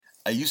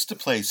I used to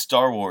play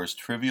Star Wars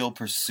Trivial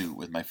Pursuit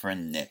with my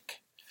friend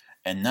Nick,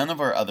 and none of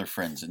our other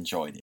friends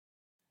enjoyed it.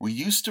 We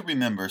used to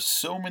remember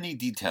so many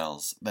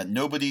details that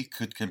nobody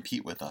could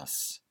compete with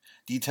us.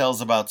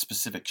 Details about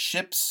specific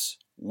ships,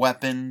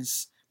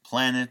 weapons,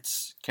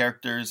 planets,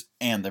 characters,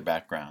 and their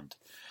background.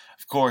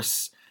 Of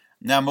course,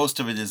 now most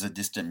of it is a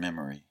distant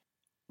memory,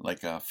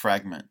 like a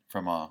fragment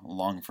from a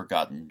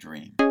long-forgotten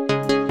dream.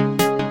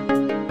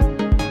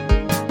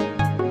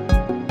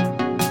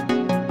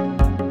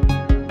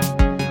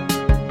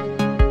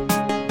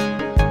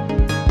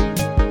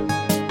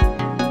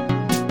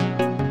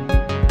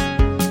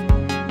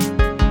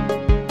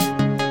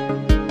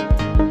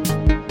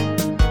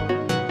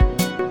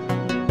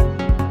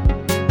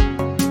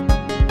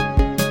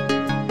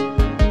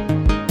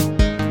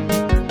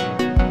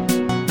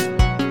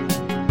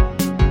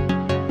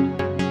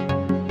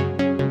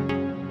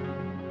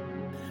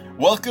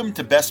 Welcome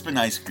to Bespin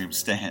Ice Cream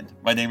Stand.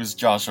 My name is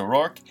Josh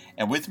O'Rourke,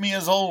 and with me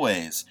as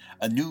always,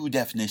 a new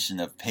definition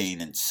of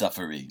pain and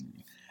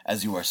suffering,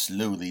 as you are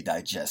slowly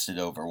digested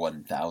over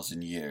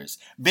 1,000 years.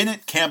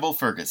 Bennett Campbell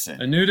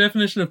Ferguson. A new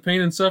definition of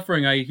pain and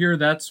suffering. I hear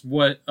that's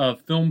what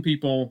film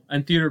people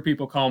and theater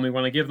people call me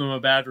when I give them a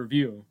bad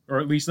review. Or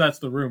at least that's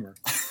the rumor.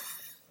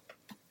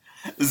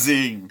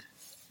 Zing.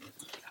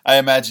 I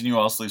imagine you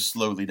also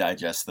slowly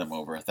digest them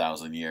over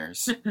 1,000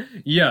 years.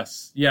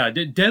 Yes. Yeah.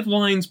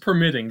 Deadlines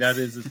permitting. That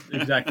is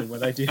exactly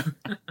what I do.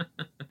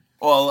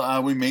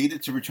 Well, we made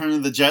it to Return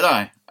of the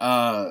Jedi.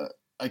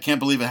 I can't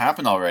believe it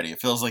happened already.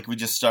 It feels like we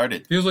just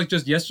started. Feels like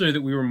just yesterday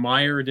that we were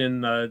mired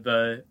in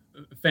the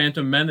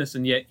Phantom Menace,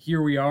 and yet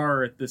here we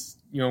are at this,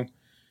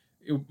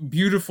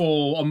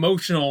 beautiful,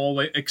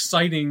 emotional,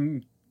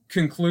 exciting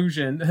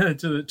conclusion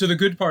to the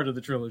good part of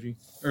the trilogy,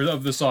 or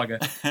of the saga.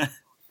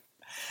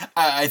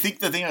 I think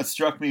the thing that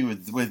struck me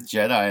with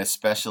Jedi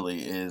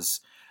especially is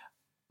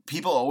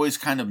people always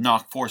kind of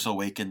knock Force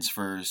Awakens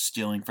for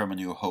stealing from A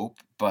New Hope,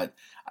 but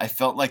I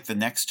felt like the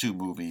next two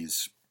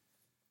movies,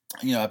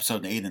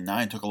 episode 8 and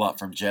 9, took a lot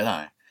from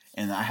Jedi,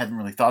 and I hadn't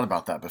really thought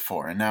about that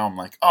before, and now I'm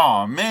like,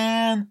 oh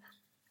man,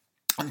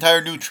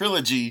 entire new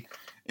trilogy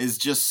is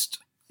just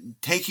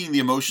taking the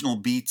emotional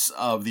beats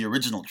of the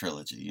original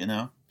trilogy,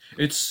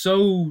 It's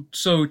so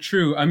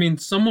true. I mean,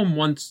 someone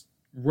once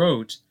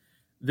wrote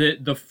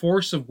that The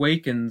Force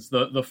Awakens,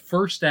 the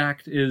first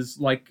act is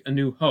like A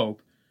New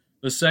Hope,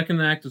 the second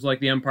act is like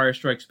The Empire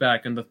Strikes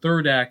Back, and the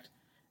third act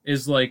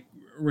is like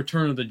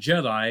Return of the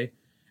Jedi.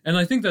 And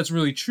I think that's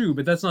really true,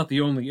 but that's not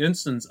the only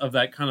instance of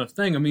that kind of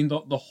thing. I mean,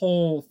 the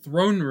whole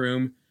throne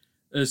room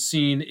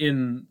scene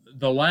in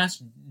The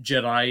Last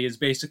Jedi is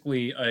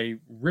basically a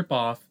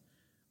ripoff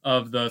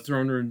of the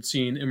throne room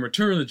scene in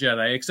Return of the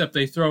Jedi, except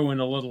they throw in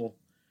a little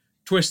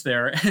twist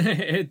there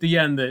at the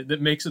end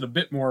that makes it a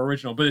bit more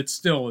original, but it's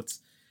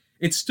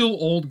still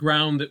old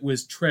ground that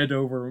was tread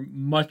over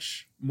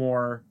much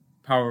more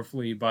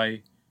powerfully by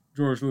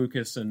George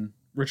Lucas and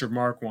Richard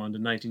Marquand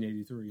in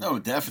 1983. Oh,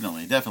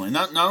 definitely.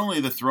 Not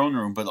only the throne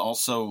room, but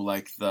also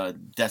like the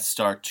Death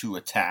Star 2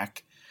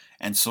 attack,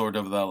 and sort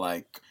of the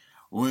like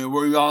we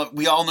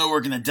all know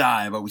we're gonna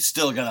die, but we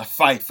still gotta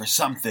fight for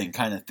something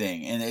kind of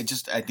thing. And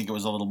I think it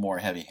was a little more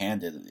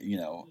heavy-handed,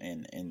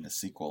 in the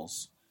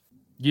sequels.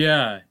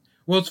 Yeah.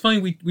 Well, it's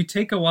funny, we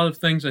take a lot of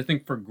things, I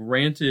think, for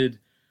granted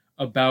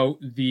about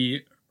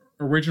the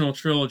original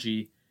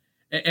trilogy,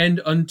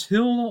 and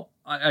until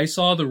I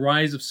saw The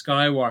Rise of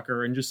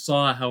Skywalker and just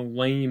saw how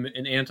lame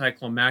and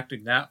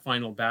anticlimactic that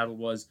final battle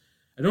was,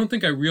 I don't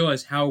think I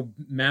realized how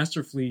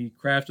masterfully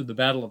crafted the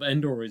Battle of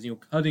Endor is,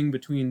 cutting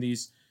between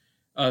these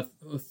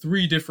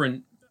three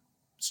different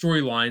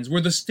storylines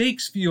where the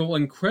stakes feel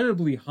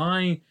incredibly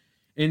high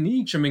in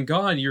each. I mean,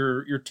 God,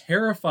 you're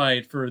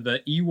terrified for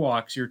the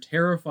Ewoks, you're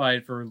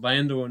terrified for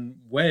Lando and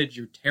Wedge,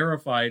 you're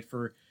terrified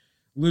for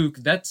Luke.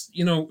 That's,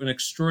 an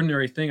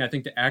extraordinary thing, I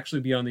think, to actually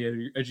be on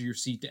the edge of your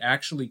seat, to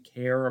actually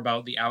care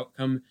about the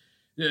outcome,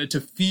 to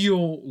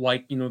feel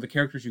like, the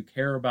characters you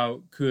care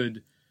about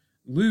could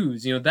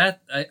lose.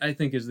 That, I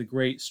think, is the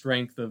great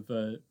strength of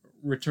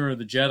Return of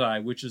the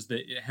Jedi, which is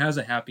that it has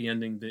a happy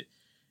ending that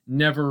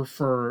never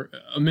for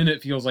a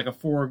minute feels like a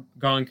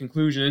foregone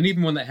conclusion. And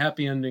even when that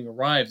happy ending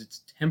arrives,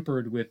 it's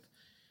tempered with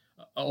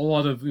a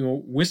lot of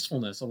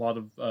wistfulness, a lot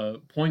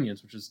of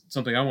poignance, which is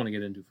something I want to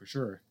get into for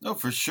sure. No,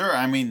 for sure.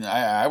 I mean,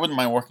 I wouldn't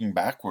mind working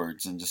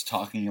backwards and just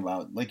talking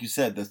about, like you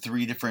said, the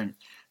three different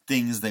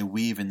things they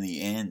weave in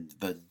the end: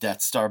 the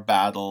Death Star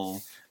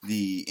battle,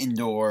 the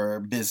indoor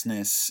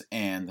business,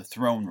 and the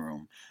throne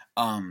room.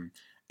 And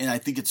I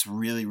think it's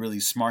really, really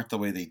smart the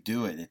way they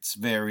do it. It's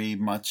very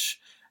much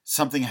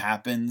something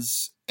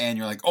happens, and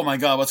you're like, oh my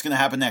God, what's going to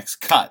happen next?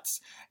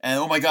 Cuts. And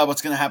oh my God,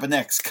 what's going to happen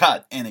next?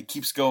 Cut. And it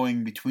keeps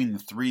going between the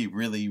three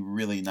really,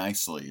 really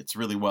nicely. It's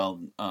really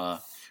well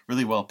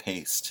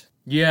paced.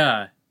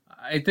 Yeah.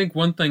 I think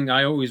one thing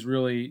I always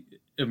really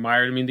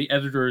admired, I mean, the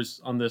editors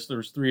on this, there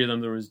was three of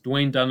them. There was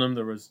Dwayne Dunham,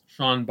 there was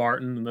Sean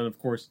Barton, and then, of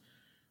course,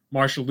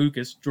 Marsha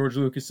Lucas, George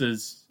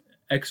Lucas's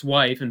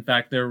ex-wife. In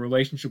fact, their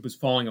relationship was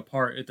falling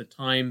apart at the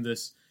time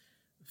this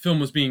film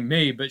was being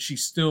made, but she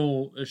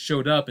still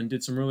showed up and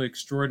did some really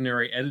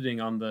extraordinary editing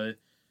on the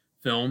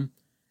film.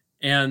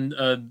 And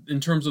in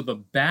terms of the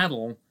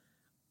battle,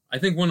 I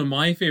think one of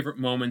my favorite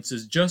moments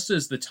is just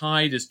as the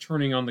tide is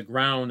turning on the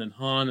ground and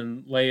Han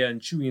and Leia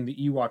and Chewie and the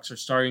Ewoks are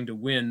starting to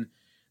win,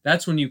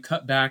 that's when you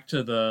cut back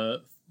to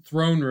the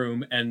throne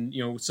room and,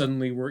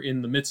 suddenly we're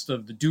in the midst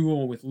of the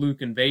duel with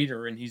Luke and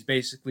Vader, and he's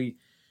basically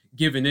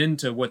given in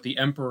to what the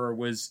Emperor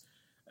was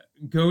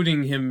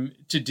goading him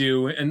to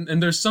do.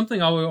 And there's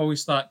something I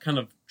always thought kind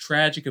of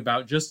tragic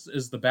about, just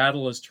as the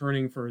battle is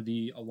turning for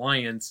the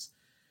Alliance,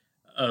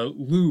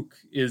 Luke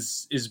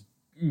is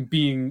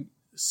being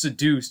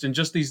seduced, and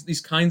just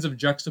these kinds of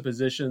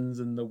juxtapositions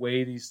and the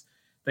way these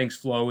things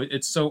flow,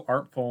 it's so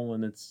artful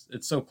and it's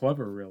so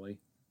clever, really.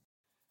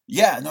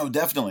 Yeah, no,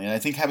 definitely. And I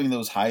think having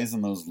those highs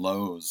and those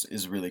lows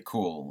is really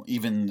cool.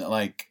 Even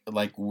like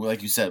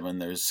you said, when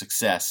there's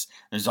success,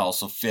 there's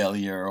also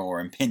failure or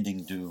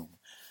impending doom.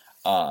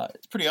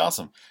 It's pretty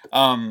awesome.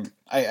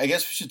 I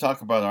guess we should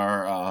talk about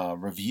our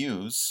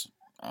reviews.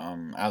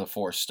 Out of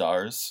 4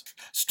 stars.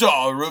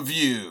 Star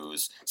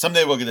reviews.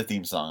 Someday we'll get a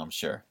theme song, I'm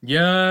sure.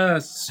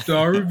 Yes,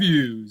 star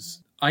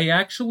reviews. I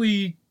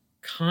actually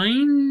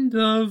kind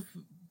of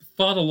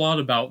thought a lot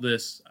about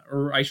this,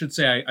 or I should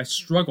say I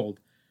struggled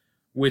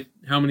with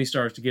how many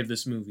stars to give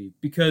this movie,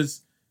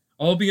 because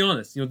I'll be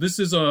honest, this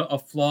is a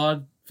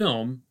flawed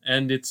film,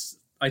 and it's,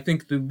 I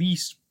think, the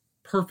least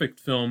perfect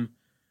film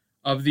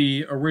of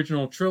the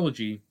original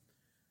trilogy.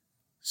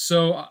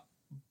 So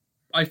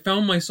I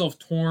found myself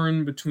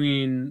torn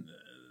between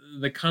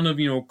the kind of,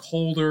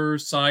 colder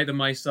side of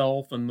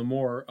myself and the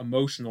more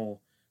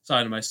emotional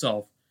side of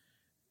myself.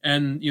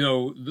 And,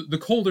 the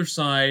colder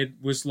side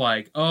was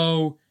like,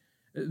 oh,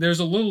 there's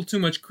a little too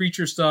much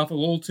creature stuff, a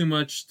little too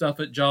much stuff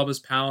at Jabba's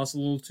palace, a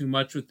little too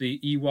much with the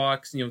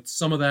Ewoks.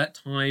 Some of that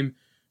time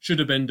should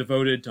have been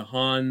devoted to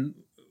Han,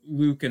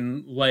 Luke,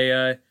 and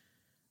Leia.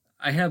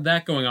 I had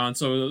that going on,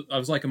 so I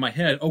was like in my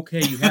head,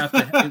 okay, you have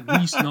to at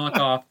least knock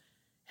off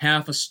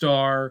half a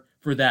star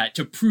for that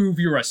to prove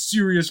you're a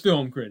serious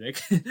film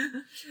critic.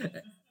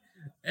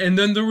 And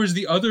then there was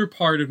the other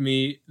part of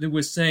me that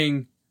was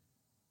saying,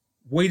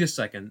 wait a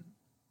second,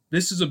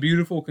 this is a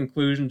beautiful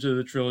conclusion to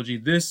the trilogy.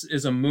 This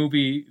is a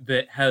movie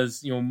that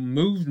has,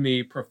 moved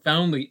me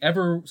profoundly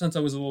ever since I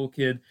was a little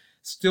kid,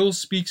 still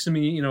speaks to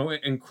me,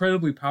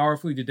 incredibly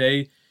powerfully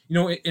today.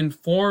 It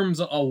informs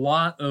a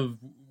lot of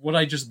what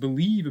I just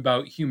believe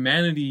about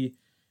humanity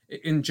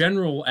in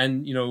general,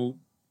 and,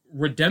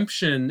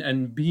 redemption,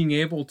 and being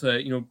able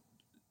to,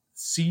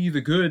 see the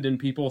good in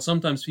people,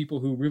 sometimes people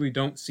who really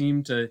don't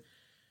seem to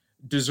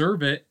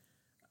deserve it.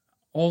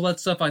 All that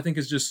stuff I think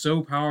is just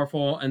so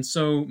powerful and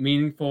so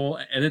meaningful.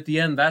 And at the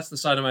end, that's the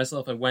side of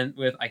myself I went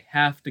with. I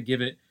have to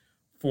give it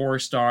 4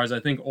 stars.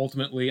 I think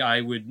ultimately I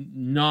would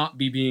not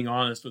be being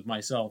honest with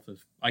myself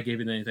if I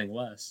gave it anything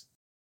less.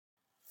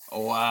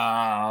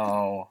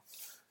 Wow.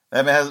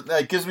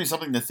 That gives me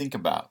something to think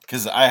about,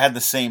 because I had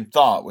the same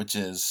thought, which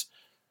is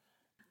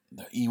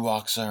the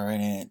Ewoks are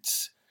in it.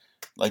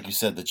 Like you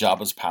said, the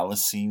Jabba's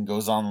palace scene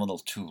goes on a little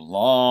too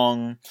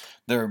long.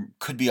 There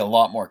could be a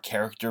lot more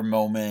character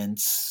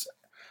moments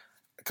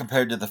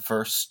compared to the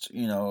first,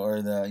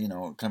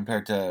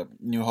 compared to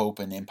New Hope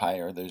and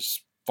Empire.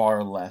 There's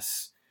far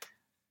less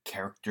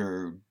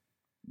character,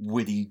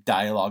 witty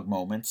dialogue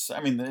moments. I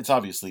mean, it's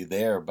obviously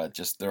there, but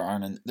just there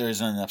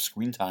isn't enough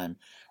screen time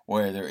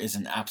where there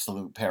isn't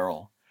absolute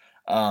peril.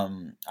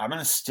 I'm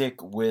gonna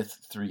stick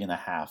with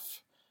 3.5.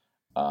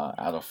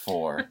 Out of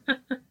 4,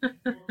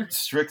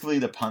 strictly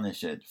to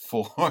punish it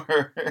for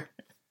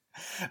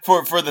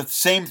the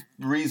same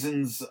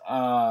reasons,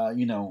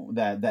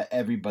 that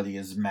everybody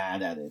is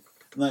mad at it.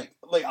 Like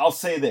I'll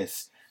say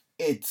this,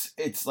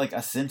 it's like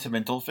a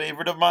sentimental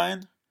favorite of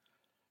mine.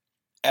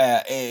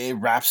 It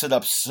wraps it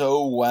up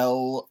so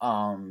well.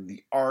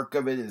 The arc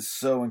of it is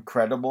so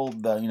incredible.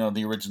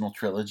 The original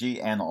trilogy,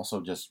 and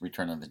also just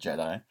Return of the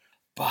Jedi,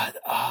 but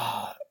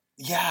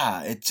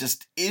yeah, it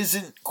just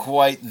isn't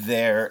quite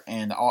there,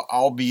 and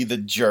I'll be the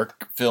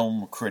jerk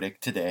film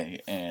critic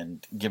today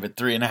and give it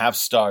 3.5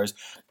 stars.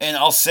 And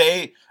I'll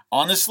say,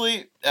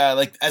 honestly,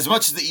 as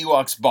much as the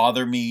Ewoks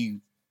bother me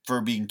for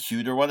being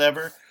cute or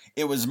whatever,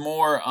 it was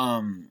more,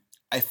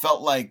 I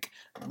felt like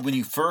when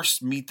you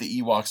first meet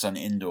the Ewoks on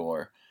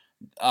Endor,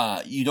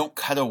 you don't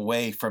cut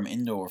away from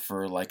Endor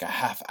for like a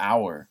half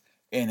hour,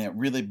 and it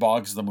really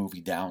bogs the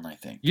movie down, I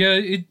think. Yeah,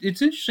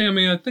 it's interesting. I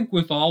mean, I think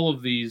with all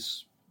of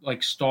these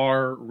like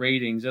star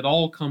ratings, it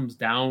all comes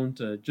down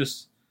to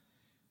just,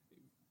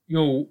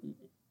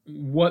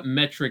 what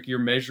metric you're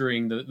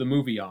measuring the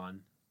movie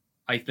on,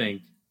 I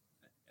think.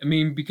 I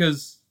mean,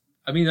 because,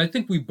 I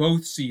think we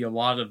both see a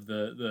lot of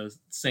the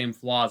same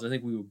flaws. I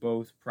think we would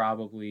both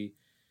probably,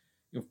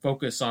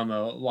 focus on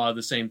a lot of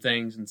the same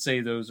things and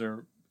say those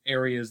are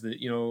areas that,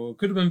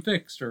 could have been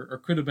fixed or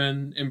could have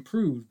been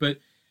improved. But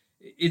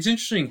it's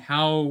interesting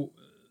how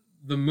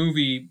the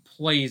movie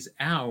plays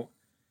out,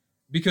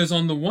 because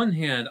on the one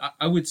hand,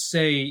 I would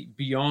say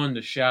beyond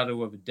a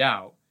shadow of a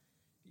doubt,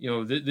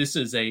 this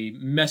is a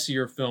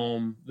messier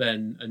film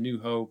than A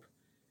New Hope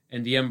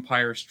and The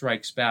Empire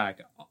Strikes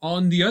Back.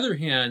 On the other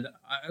hand,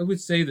 I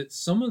would say that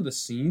some of the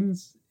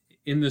scenes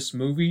in this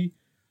movie,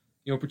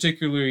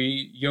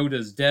 particularly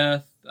Yoda's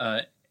death,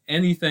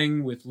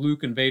 anything with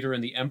Luke and Vader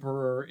and the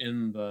Emperor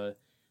in the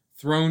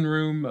throne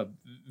room,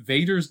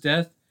 Vader's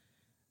death,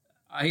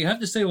 I have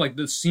to say, like,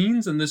 the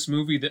scenes in this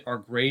movie that are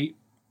great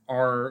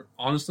are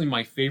honestly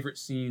my favorite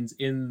scenes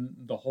in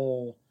the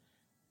whole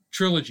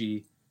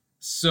trilogy.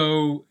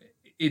 So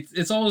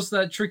it's always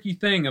that tricky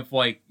thing of,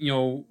 like,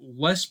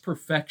 less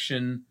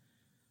perfection,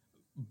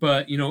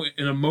 but an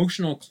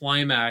emotional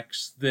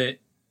climax that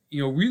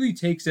really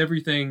takes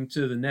everything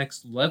to the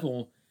next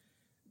level.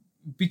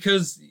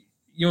 Because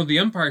The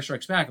Empire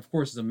Strikes Back, of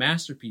course, is a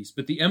masterpiece,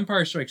 but The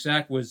Empire Strikes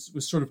Back was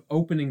sort of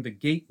opening the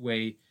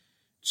gateway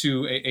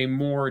to a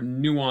more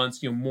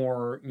nuanced,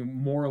 more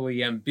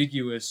morally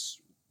ambiguous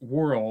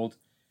world.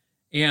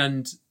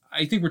 And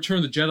I think Return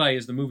of the Jedi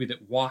is the movie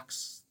that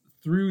walks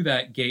through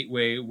that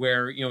gateway,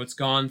 where it's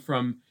gone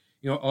from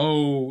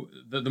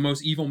the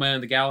most evil man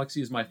in the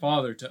galaxy is my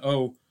father,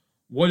 to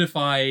what if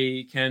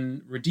I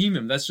can redeem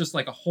him? That's just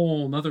like a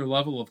whole another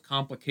level of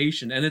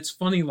complication. And it's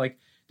funny, like,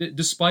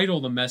 despite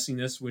all the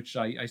messiness, which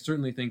I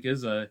certainly think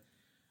is a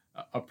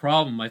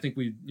problem, I think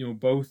we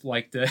both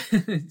like to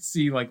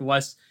see, like,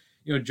 less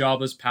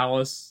Jabba's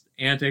palace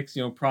antics,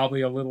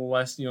 probably a little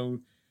less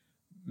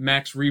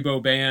Max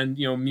Rebo Band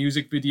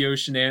music video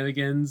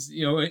shenanigans,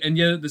 and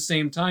yet at the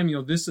same time,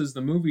 this is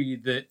the movie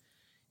that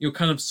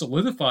kind of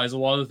solidifies a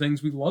lot of the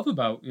things we love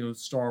about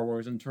Star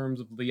Wars in terms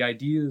of the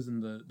ideas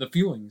and the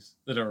feelings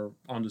that are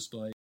on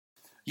display.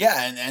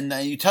 Yeah, and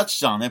you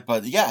touched on it,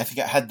 but yeah, I think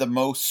it had the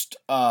most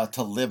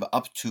to live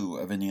up to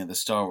of any of the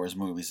Star Wars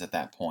movies at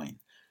that point.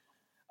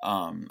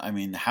 I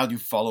mean, how do you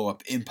follow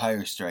up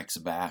Empire Strikes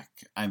Back?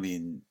 I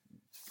mean,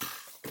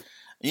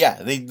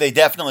 yeah, they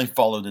definitely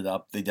followed it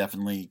up. They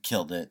definitely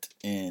killed it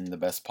in the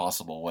best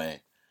possible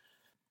way.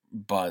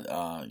 But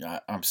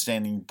I'm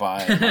standing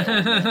by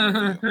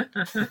my old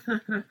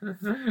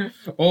man.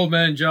 Old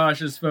man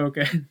Josh has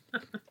spoken.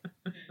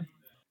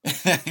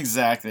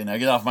 Exactly. Now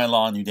get off my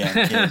lawn, you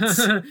damn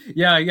kids.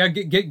 yeah.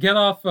 Get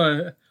off.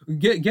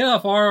 Get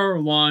off our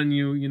lawn,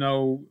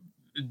 you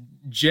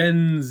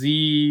Gen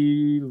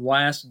Z,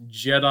 Last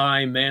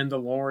Jedi,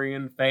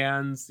 Mandalorian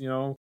fans,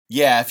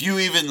 Yeah, if you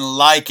even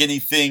like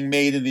anything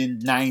made in the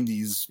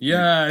 90s,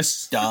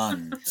 yes,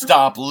 done.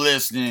 Stop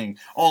listening.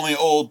 Only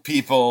old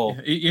people.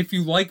 If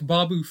you like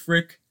Babu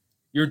Frick,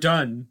 you're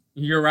done.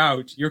 You're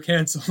out. You're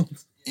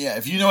canceled. Yeah,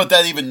 if you know what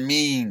that even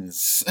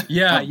means.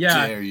 Yeah.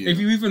 Dare you. If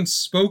you've even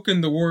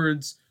spoken the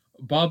words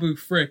Babu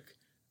Frick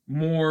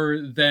more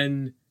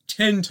than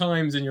 10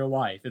 times in your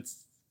life,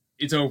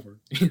 it's over.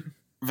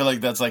 I feel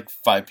like that's like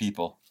 5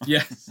 people.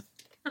 Yes.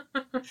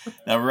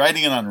 Now,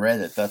 writing it on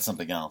Reddit, that's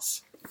something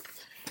else.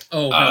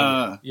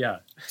 Oh, yeah.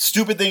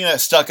 Stupid thing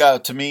that stuck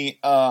out to me,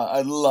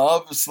 I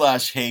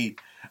love/hate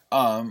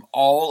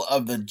all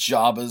of the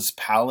Jabba's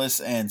Palace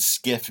and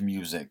Skiff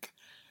music.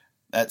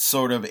 That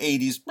sort of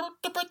 80s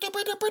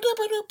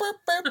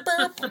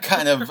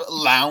kind of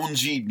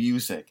loungy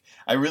music.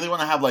 I really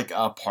want to have like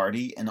a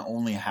party and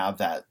only have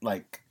that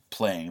like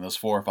playing, those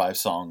 4 or 5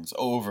 songs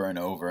over and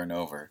over and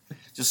over.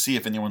 Just see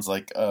if anyone's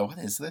like, what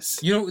is this?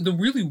 The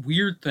really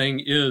weird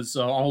thing is,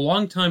 a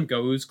long time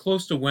ago, it was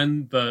close to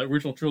when the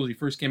original trilogy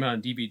first came out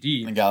on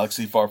DVD. A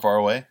galaxy far, far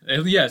away?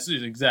 Yes,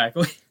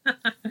 exactly.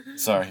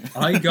 Sorry.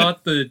 I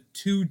got the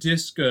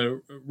 2-disc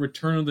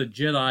Return of the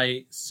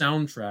Jedi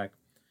soundtrack,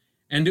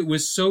 and it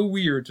was so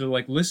weird to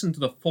like listen to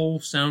the full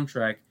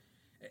soundtrack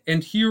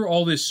and hear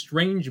all this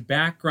strange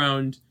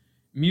background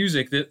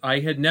music that I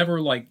had never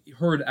like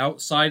heard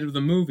outside of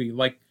the movie,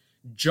 like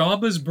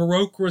Jabba's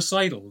Baroque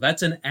Recital.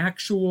 That's an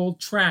actual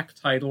track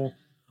title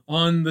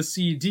on the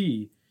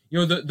CD.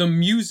 The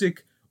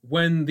music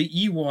when the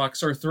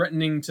Ewoks are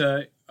threatening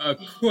to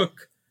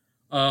cook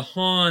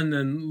Han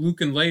and Luke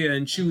and Leia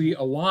and Chewie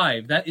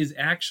alive. That is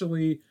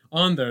actually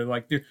on there.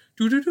 Like the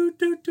do do do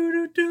do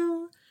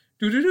do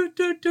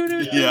do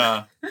do.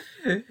 Yeah.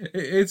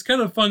 It's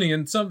kind of funny,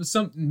 and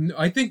some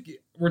I think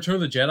Return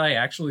of the Jedi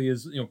actually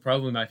is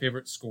probably my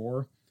favorite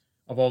score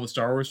of all the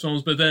Star Wars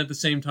films. But then at the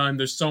same time,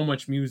 there's so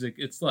much music.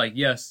 It's like,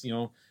 yes,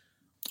 let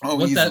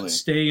easily. that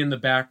stay in the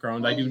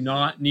background. I do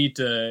not need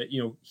to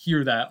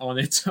hear that on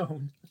its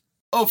own.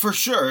 Oh, for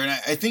sure. And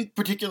I think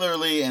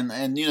particularly, and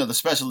the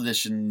special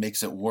edition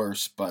makes it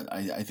worse, but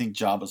I think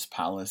Jabba's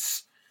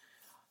Palace,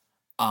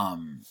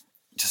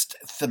 just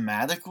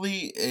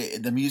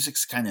thematically, the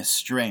music's kind of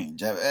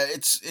strange.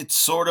 It's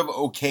sort of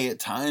okay at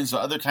times,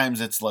 but other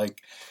times it's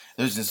like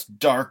there's this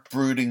dark,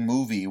 brooding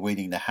movie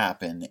waiting to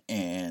happen,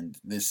 and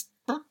this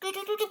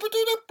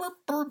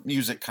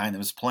music kind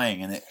of is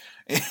playing, and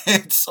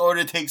it sort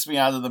of takes me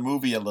out of the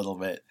movie a little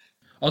bit.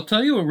 I'll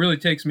tell you what really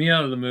takes me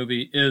out of the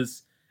movie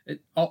is,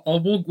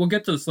 we'll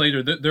get to this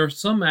later. There are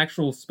some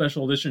actual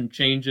special edition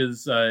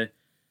changes that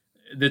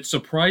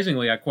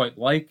surprisingly I quite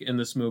like in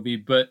this movie,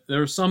 but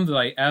there are some that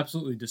I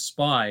absolutely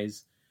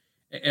despise.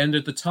 And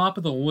at the top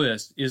of the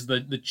list is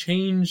the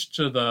change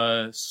to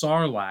the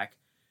Sarlacc.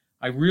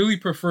 I really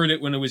preferred it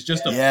when it was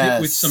just a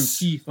pit with some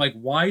teeth. Like,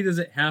 why does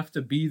it have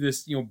to be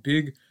this,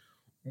 big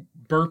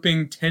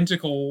burping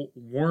tentacle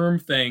worm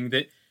thing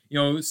that,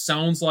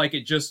 sounds like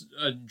it just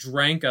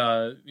drank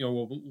a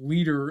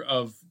liter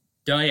of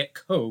Diet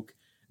Coke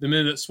the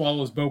minute it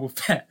swallows Boba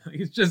Fett?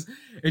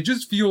 It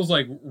just feels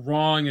like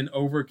wrong and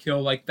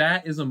overkill. Like,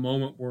 that is a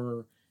moment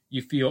where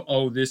you feel,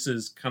 oh, this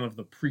is kind of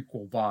the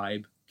prequel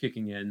vibe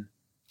kicking in.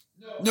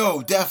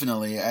 No,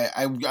 definitely.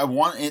 I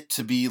want it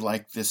to be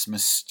like this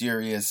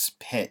mysterious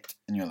pit,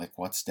 and you're like,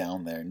 what's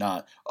down there?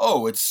 Not,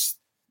 oh, it's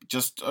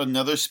just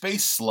another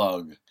space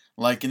slug,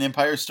 like in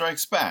Empire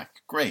Strikes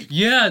Back. Great.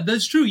 Yeah,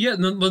 that's true. Yeah,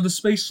 the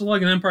space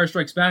slug in Empire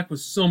Strikes Back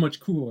was so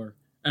much cooler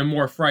and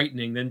more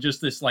frightening than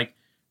just this, like,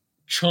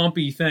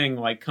 chompy thing,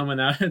 like, coming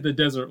out of the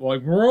desert,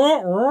 like,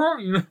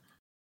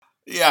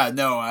 Yeah,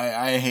 no,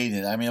 I hate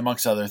it. I mean,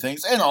 amongst other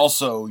things. And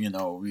also,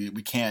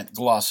 we can't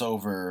gloss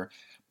over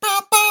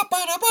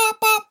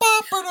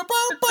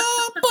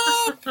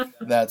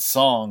that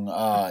song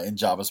in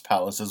Jabba's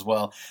Palace as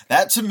well.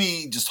 That, to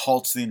me, just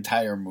halts the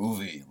entire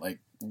movie. Like,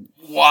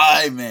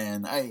 why,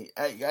 man? I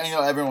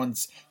know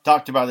everyone's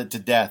talked about it to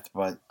death,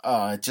 but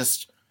it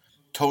just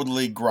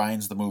totally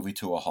grinds the movie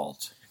to a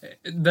halt.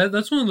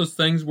 That's one of those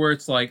things where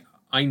it's like,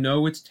 I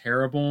know it's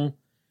terrible,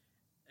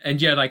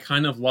 and yet I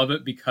kind of love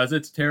it because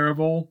it's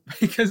terrible,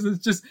 because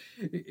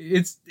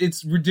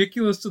it's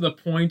ridiculous to the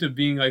point of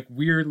being, like,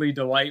 weirdly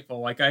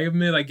delightful. Like, I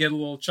admit I get a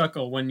little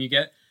chuckle when you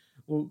get,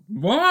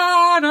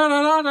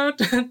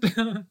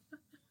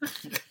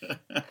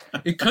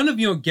 it kind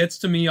of, gets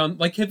to me on,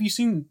 like, have you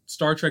seen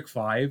Star Trek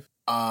V?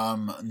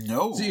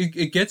 No.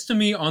 It gets to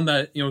me on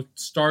that,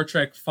 Star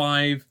Trek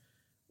V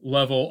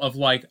level of,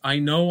 like, I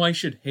know I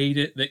should hate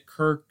it that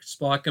Kirk,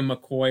 Spock, and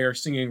McCoy are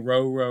singing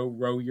row, row,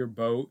 row your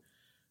boat,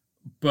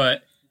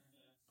 but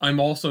I'm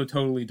also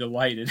totally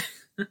delighted.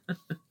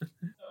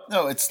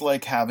 No, it's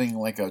like having,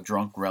 like, a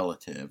drunk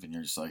relative, and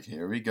you're just like,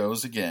 here he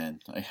goes again.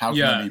 Like, how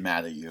can I be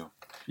mad at you?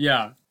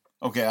 Yeah.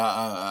 Okay,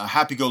 a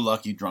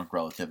happy-go-lucky drunk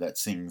relative that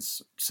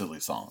sings silly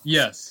songs.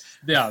 Yes.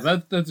 Yeah,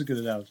 that's a good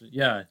analogy.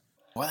 Yeah.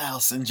 What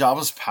else? In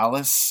Jabba's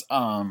Palace,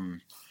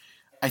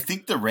 I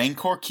think the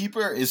Rancor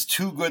Keeper is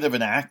too good of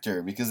an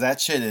actor, because that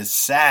shit is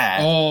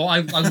sad. Oh, I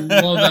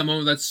love that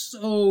moment. That's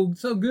so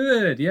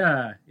good.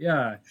 Yeah.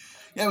 Yeah,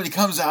 when he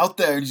comes out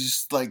there and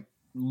just, like,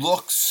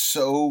 looks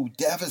so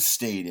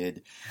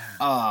devastated.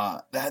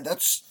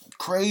 That's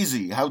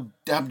crazy. How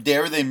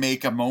dare they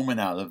make a moment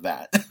out of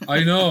that?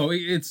 I know.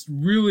 It's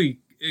really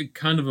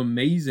kind of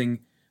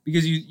amazing,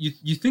 because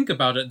you think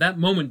about it, that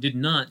moment did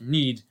not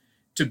need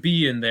to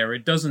be in there.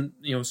 It doesn't,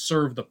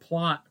 serve the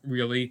plot,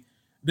 really.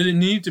 But it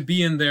needed to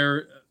be in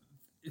there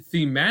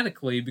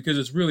thematically, because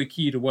it's really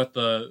key to what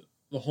the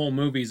whole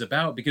movie is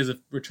about. Because if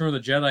Return of the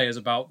Jedi is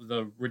about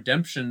the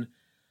redemption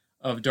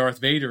of Darth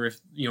Vader,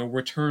 if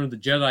Return of the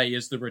Jedi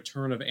is the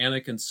return of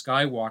Anakin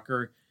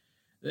Skywalker,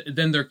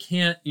 then there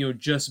can't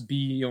just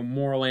be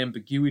moral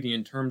ambiguity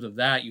in terms of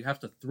that. You have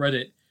to thread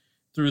it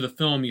through the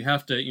film. You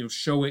have to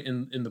show it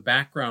in the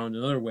background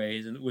in other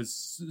ways, and it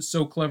was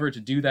so clever to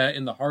do that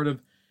in the heart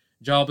of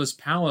Jabba's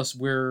palace,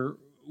 where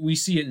we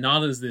see it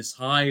not as this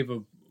hive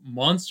of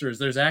monsters.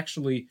 There's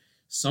actually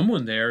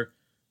someone there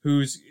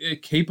who's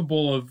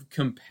capable of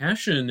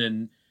compassion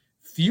and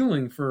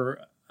feeling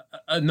for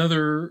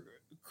another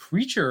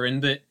creature,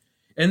 and that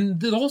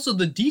also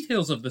the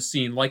details of the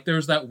scene, like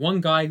there's that one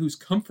guy who's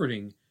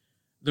comforting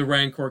the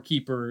Rancor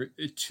Keeper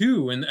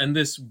too, and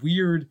this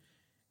weird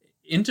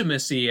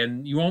intimacy,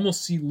 and you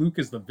almost see Luke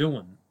as the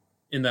villain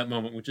in that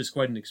moment, which is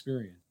quite an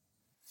experience.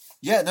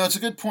 Yeah, no, it's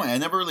a good point. I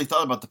never really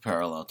thought about the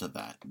parallel to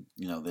that.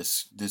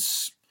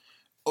 This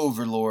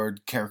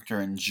overlord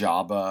character in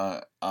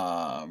Jabba,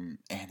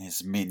 and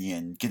his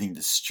minion getting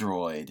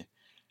destroyed,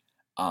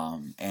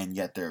 and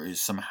yet there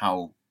is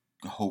somehow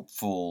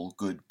hopeful,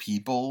 good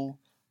people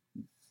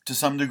to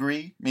some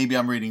degree. Maybe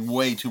I'm reading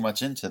way too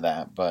much into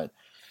that, but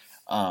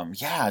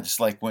just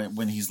like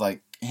when he's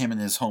like, him and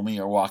his homie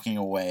are walking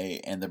away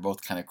and they're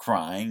both kind of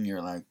crying,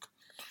 you're like,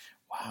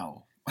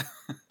 wow.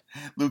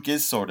 Luke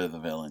is sort of the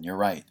villain, you're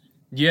right.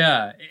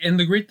 Yeah, and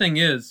the great thing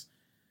is,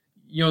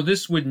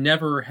 this would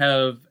never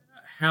have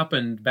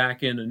happened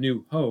back in A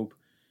New Hope,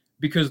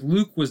 because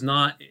Luke was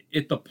not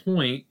at the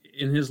point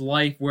in his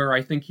life where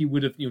I think he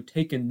would have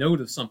taken note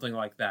of something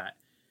like that.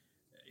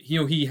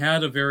 He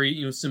had a very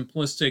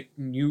simplistic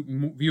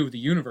view of the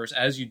universe,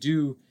 as you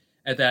do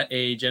at that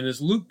age, and as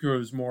Luke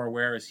grows more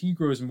aware, as he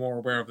grows more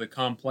aware of the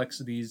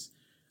complexities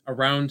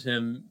around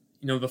him,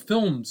 the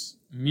films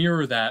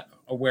mirror that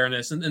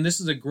awareness, and this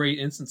is a great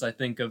instance, I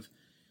think, of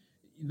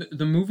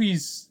the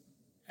movies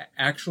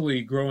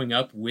actually growing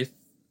up with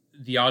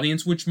the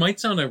audience, which might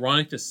sound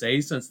ironic to say,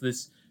 since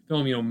this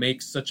film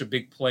makes such a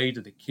big play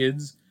to the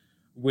kids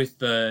with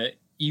the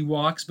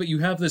Ewoks, but you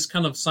have this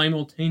kind of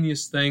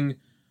simultaneous thing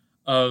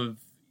of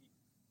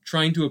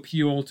trying to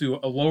appeal to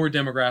a lower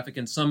demographic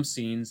in some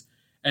scenes,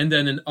 and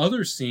then in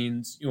other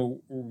scenes,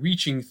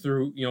 reaching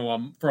through,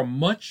 for a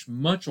much,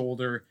 much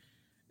older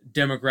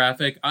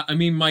demographic. I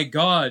mean, my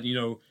God,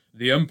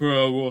 the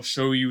Emperor will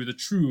show you the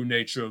true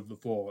nature of the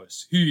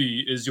Force.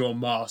 He is your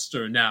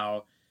master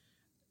now.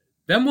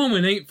 That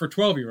moment ain't for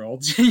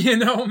 12-year-olds. You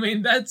know, I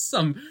mean, that's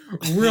some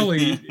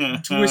really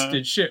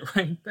twisted shit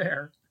right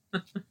there.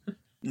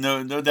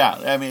 No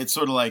doubt. I mean, it's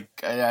sort of like,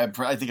 I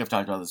think I've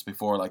talked about this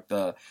before, like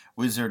the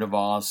Wizard of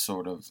Oz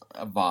sort of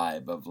a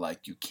vibe of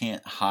like, you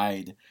can't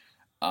hide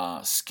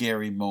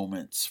scary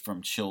moments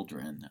from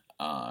children.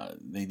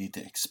 They need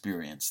to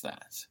experience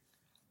that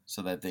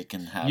so that they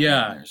can have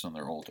nightmares when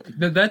they're older.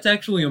 That's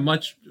actually a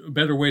much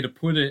better way to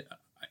put it,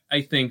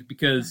 I think,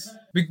 because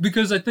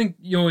I think,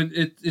 you know,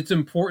 it's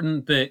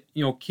important that,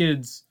 you know,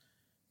 kids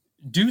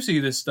do see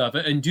this stuff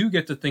and do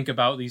get to think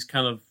about these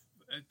kind of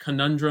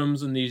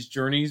conundrums and these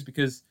journeys,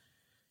 because,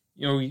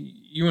 you know,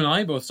 you and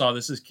I both saw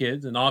this as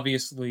kids, and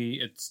obviously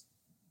it's,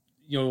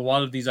 you know, a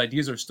lot of these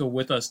ideas are still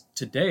with us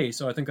today,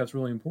 so I think that's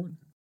really important.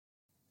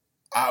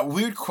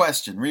 Weird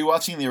question.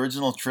 Rewatching the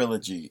original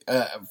trilogy.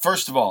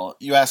 First of all,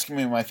 you asked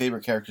me my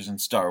favorite characters in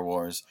Star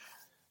Wars: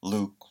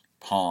 Luke,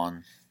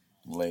 Han,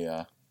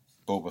 Leia,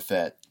 Boba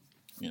Fett,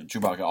 you know,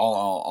 Chewbacca,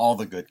 all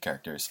the good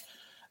characters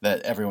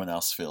that everyone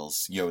else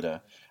feels, Yoda.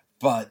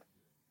 But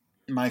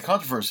my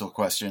controversial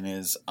question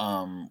is,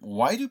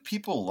 why do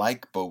people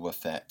like Boba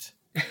Fett?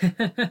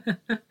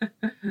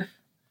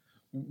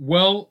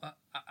 Well,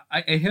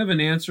 I have an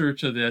answer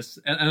to this,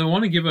 and I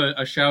want to give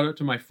a shout out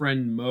to my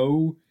friend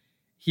Mo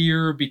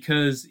here,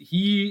 because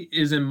he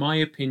is, in my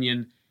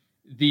opinion,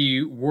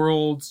 the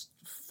world's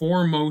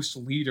foremost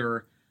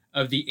leader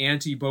of the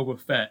anti-Boba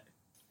Fett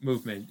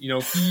movement. You know,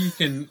 he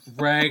can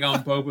rag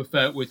on Boba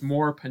Fett with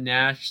more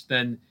panache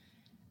than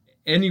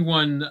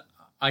anyone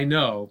I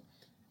know.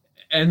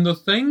 And the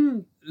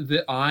thing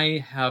that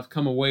I have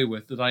come away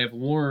with, that I have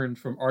learned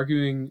from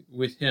arguing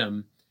with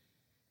him,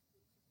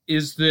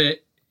 is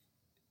that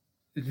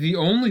the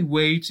only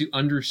way to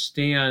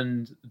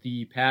understand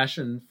the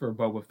passion for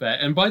Boba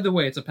Fett, and by the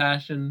way, it's a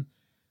passion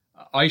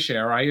I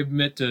share. I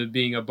admit to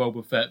being a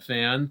Boba Fett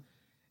fan.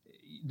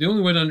 The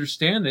only way to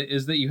understand it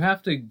is that you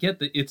have to get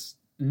that it's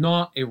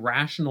not a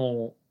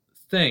rational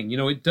thing. You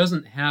know, it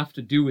doesn't have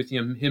to do with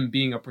him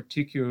being a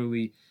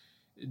particularly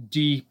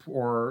deep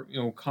or,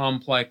 you know,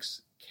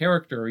 complex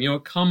character. You know,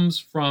 it comes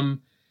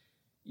from,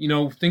 you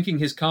know, thinking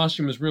his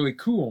costume is really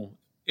cool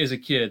as a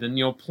kid, and,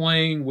 you know,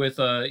 playing with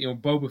a, you know,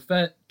 Boba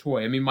Fett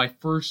toy. I mean, my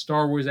first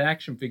Star Wars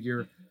action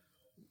figure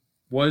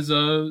was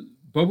a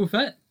Boba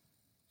Fett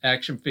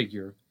action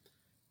figure,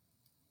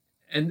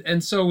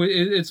 and so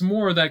it's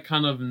more of that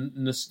kind of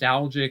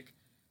nostalgic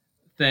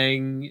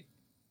thing,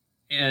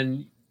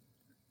 and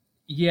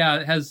yeah,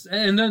 it has,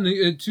 and then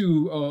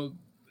to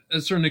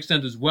a certain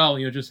extent as well,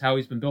 you know, just how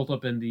he's been built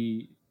up in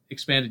the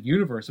expanded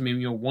universe. I mean,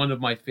 you know, one of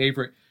my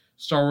favorite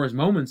Star Wars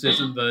moments is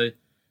in the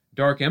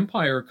Dark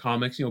Empire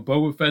comics, you know,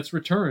 Boba Fett's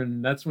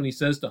return. That's when he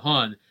says to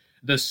Han,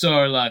 "The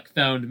Sarlacc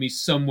found me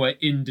somewhat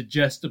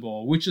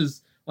indigestible," which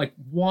is like,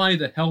 why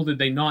the hell did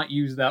they not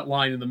use that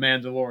line in The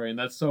Mandalorian?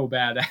 That's so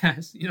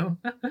badass, you know?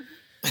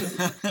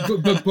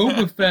 but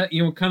Boba Fett,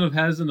 you know, kind of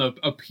has an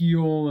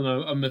appeal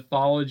and a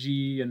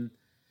mythology, and,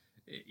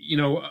 you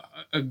know,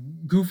 a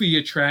goofy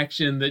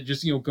attraction that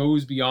just, you know,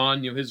 goes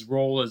beyond, you know, his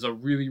role as a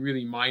really,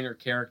 really minor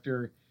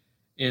character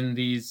in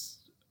these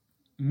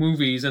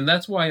movies. And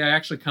that's why I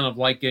actually kind of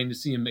like getting to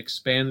see him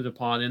expanded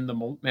upon in The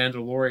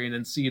Mandalorian,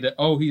 and see that,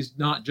 oh, he's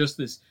not just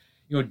this,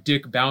 you know,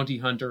 dick bounty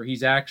hunter.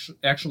 He's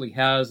actually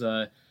has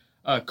a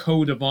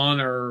code of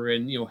honor,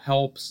 and, you know,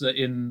 helps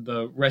in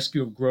the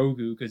rescue of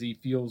Grogu because he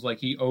feels like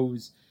he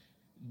owes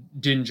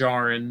Din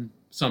Djarin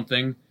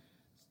something.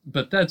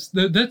 But that's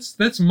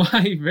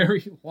my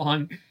very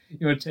long,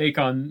 you know, take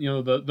on, you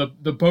know, the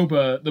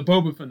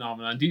Boba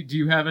phenomenon. Do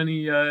you have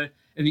any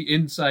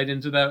insight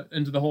into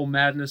the whole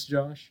madness,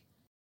 Josh?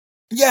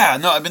 Yeah,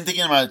 no, I've been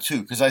thinking about it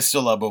too, because I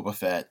still love Boba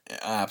Fett,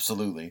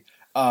 absolutely.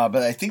 But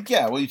I think,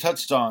 yeah, what you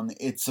touched on,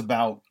 it's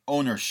about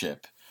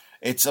ownership.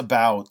 It's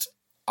about,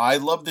 I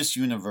love this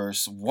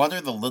universe. What are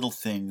the little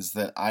things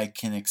that I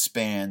can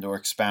expand or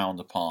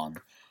expound upon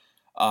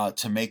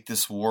to make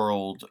this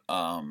world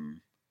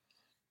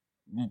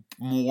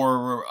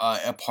more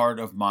a part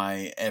of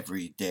my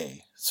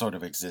everyday sort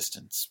of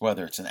existence,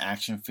 whether it's an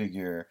action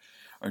figure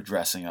or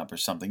dressing up or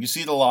something. You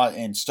see it a lot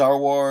in Star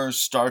Wars,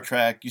 Star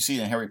Trek. You see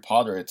it in Harry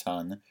Potter a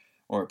ton,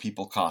 or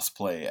people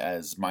cosplay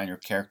as minor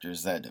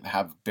characters that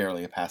have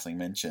barely a passing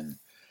mention.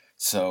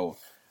 So,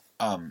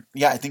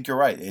 yeah, I think you're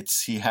right.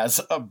 He has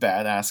a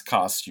badass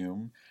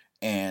costume,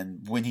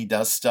 and when he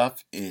does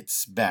stuff,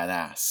 it's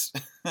badass,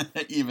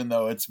 even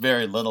though it's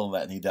very little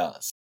that he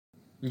does.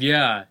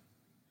 Yeah,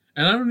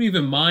 and I don't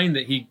even mind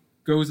that he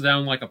goes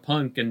down like a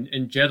punk and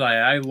Jedi.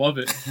 I love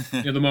it.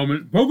 You know, the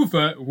moment, Boba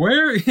Fett,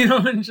 where? You know,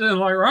 and just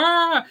like,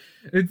 ah!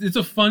 It's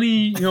a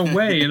funny, you know,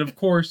 way. And of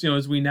course, you know,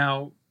 as we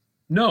now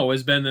know,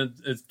 has been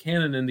as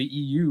canon in the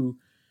EU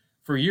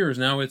for years.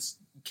 Now it's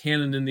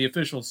canon in the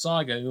official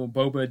saga. You know,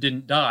 Boba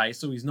didn't die,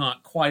 so he's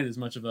not quite as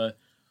much of a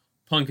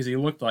punk as he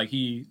looked like.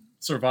 He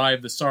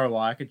survived the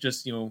Sarlacc. It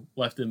just, you know,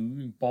 left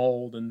him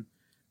bald and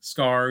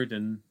scarred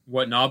and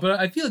whatnot. But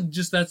I feel like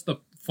just that's the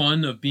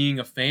fun of being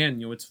a fan.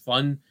 You know, it's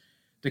fun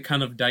to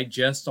kind of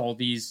digest all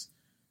these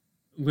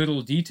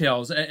little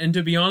details. And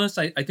to be honest,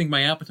 I think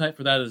my appetite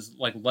for that is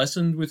like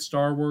lessened with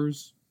Star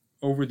Wars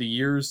over the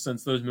years,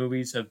 since those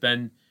movies have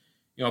been,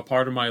 a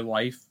part of my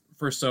life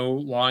for so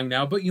long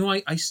now. But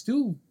I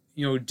still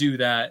do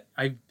that.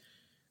 I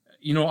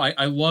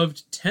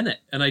loved Tenet,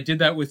 and I did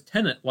that with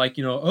Tenet. Like,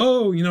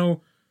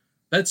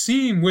 that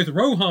scene with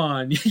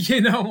Rohan,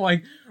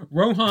 like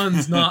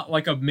Rohan's not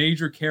like a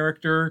major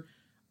character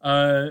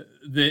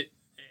that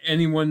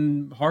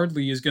anyone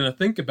hardly is going to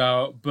think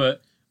about,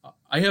 but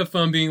I have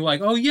fun being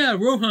like, oh yeah,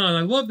 Rohan,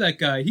 I love that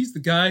guy. He's the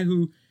guy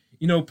who,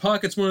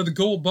 pockets one of the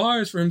gold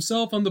bars for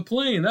himself on the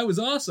plane. That was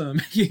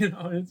awesome.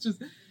 It's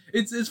just,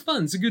 it's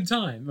fun. It's a good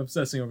time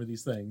obsessing over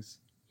these things.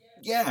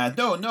 Yeah,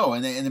 no,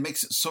 and it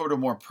makes it sort of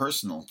more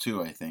personal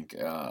too. I think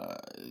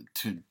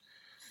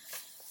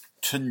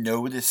to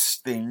notice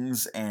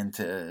things and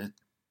to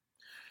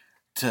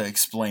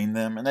explain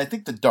them, and I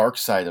think the dark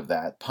side of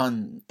that,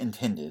 pun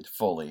intended,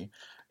 fully,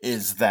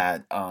 is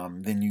that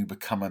then you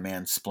become a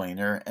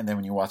mansplainer, and then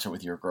when you watch it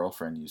with your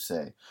girlfriend, you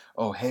say,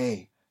 "Oh,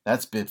 hey,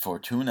 that's Bib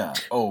Fortuna.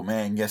 Oh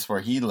man, guess where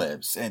he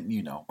lives?" And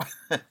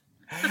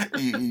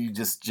you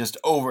just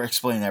over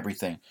explain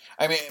everything.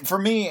 I mean, for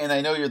me, and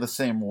I know you're the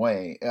same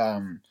way,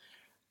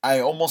 I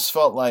almost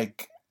felt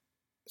like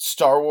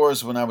Star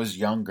Wars when I was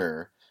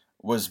younger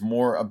was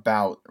more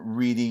about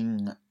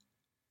reading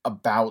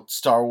about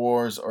Star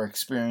Wars or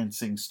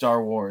experiencing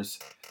Star Wars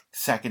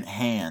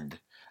secondhand.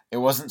 It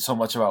wasn't so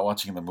much about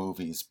watching the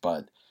movies,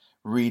 but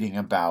reading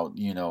about,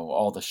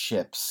 all the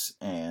ships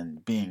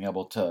and being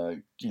able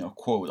to,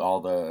 quote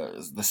all the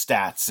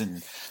stats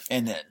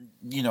and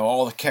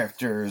all the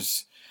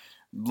characters,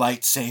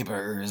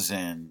 lightsabers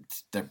and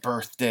their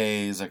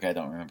birthdays. Like, I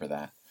don't remember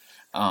that.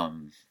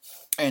 And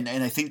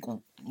I think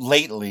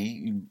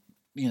lately,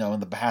 in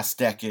the past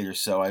decade or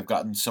so, I've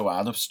gotten so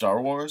out of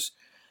Star Wars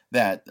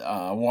that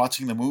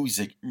watching the movies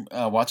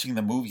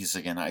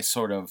again, I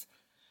sort of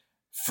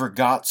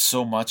forgot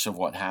so much of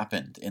what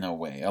happened in a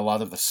way. A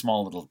lot of the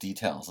small little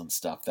details and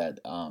stuff that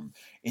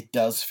it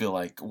does feel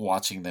like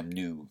watching them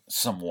new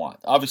somewhat.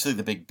 Obviously,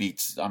 the big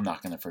beats I'm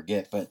not going to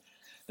forget, but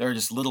there are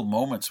just little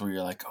moments where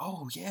you're like,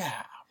 oh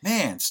yeah,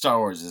 man, Star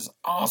Wars is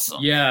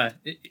awesome. Yeah,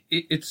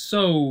 it's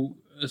so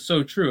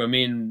true. I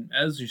mean,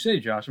 as you say,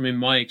 Josh, I mean,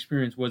 my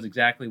experience was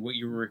exactly what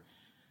you were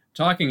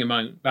talking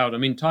about. I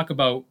mean, talk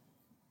about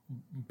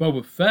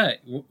Boba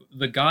Fett,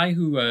 the guy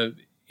who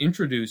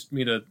introduced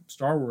me to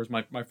Star Wars,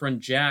 my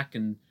friend Jack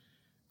in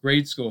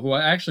grade school, who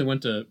I actually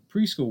went to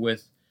preschool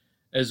with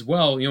as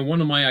well.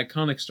 One of my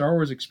iconic Star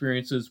Wars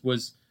experiences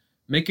was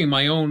making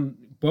my own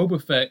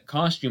Boba Fett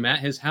costume at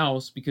his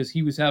house because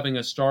he was having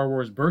a Star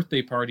Wars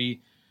birthday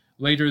party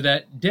later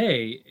that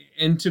day.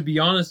 And to be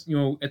honest,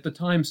 at the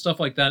time, stuff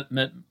like that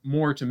meant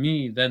more to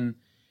me than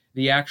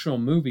the actual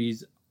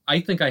movies. I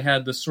think I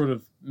had this sort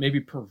of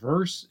maybe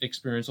perverse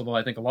experience, although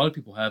I think a lot of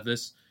people have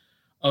this,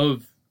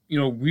 of,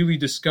 really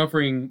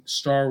discovering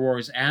Star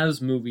Wars as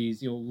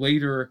movies,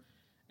 later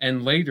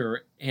and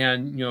later.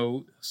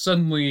 And,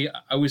 suddenly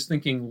I was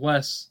thinking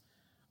less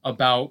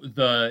about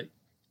the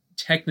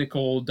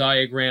technical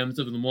diagrams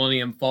of the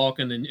Millennium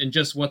Falcon and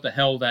just what the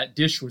hell that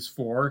dish was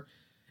for,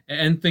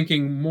 and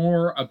thinking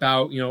more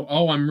about,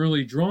 oh, I'm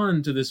really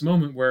drawn to this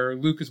moment where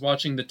Luke is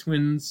watching the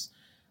twins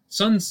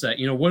sunset.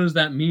 What does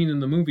that mean in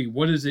the movie?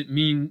 What does it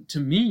mean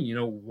to me?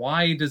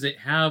 Why does it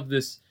have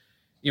this,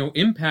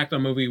 impact on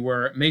a movie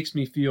where it makes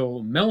me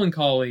feel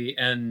melancholy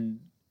and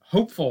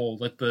hopeful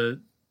at the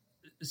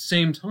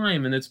same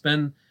time? And it's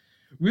been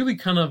really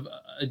kind of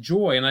a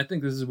joy, and I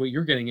think this is what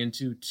you're getting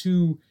into,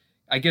 to,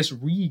 I guess,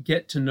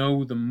 get to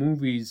know the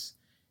movies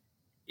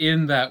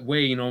in that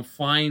way,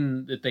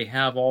 find that they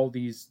have all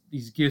these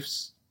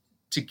gifts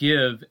to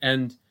give.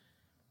 And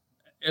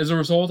as a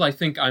result, I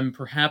think I'm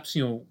perhaps,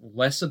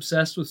 less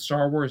obsessed with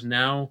Star Wars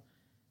now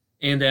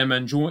and am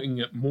enjoying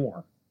it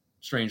more,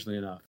 strangely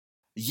enough.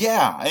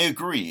 Yeah, I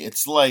agree.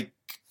 It's like,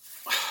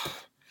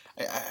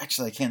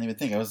 I can't even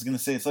think. I was going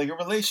to say it's like a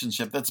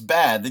relationship that's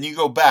bad. Then you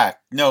go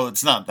back. No,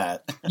 it's not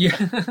that. Yeah.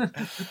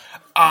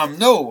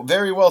 No,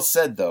 very well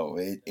said, though.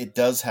 It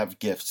does have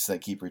gifts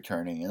that keep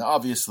returning. And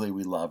obviously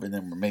we love it,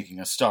 and we're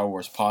making a Star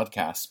Wars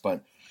podcast.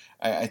 But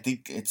I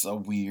think it's a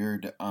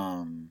weird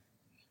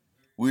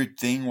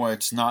thing where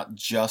it's not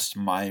just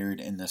mired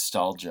in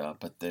nostalgia,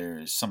 but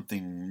there's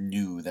something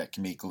new that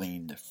can be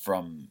gleaned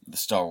from the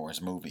Star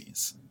Wars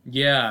movies.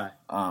 Yeah.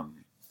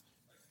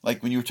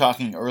 Like when you were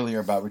talking earlier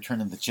about Return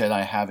of the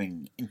Jedi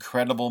having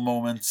incredible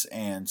moments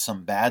and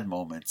some bad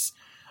moments,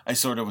 I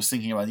sort of was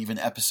thinking about even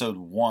Episode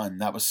 1.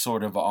 That was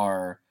sort of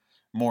our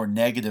more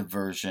negative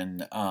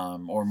version,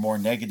 or more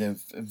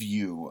negative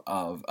view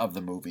of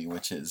the movie,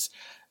 which is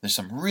there's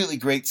some really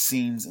great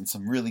scenes and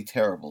some really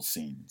terrible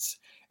scenes.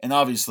 And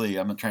obviously,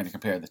 I'm not trying to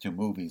compare the two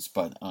movies,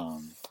 but I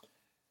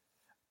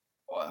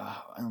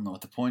don't know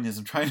what the point is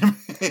I'm trying to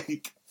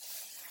make.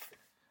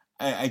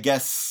 I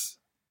guess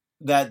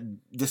that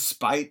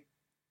despite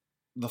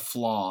the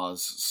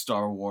flaws,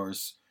 Star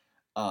Wars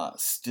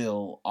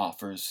still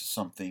offers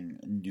something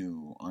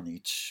new on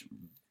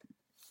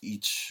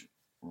each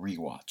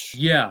rewatch.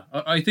 Yeah,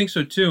 I think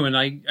so too. And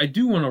I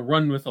do want to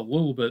run with a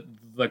little bit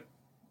the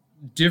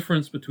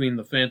difference between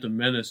The Phantom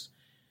Menace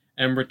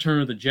and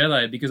Return of the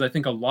Jedi, because I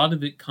think a lot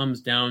of it comes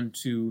down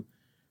to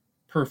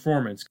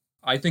performance.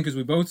 I think, as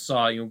we both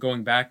saw,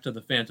 going back to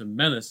The Phantom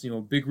Menace, a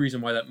big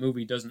reason why that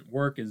movie doesn't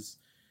work is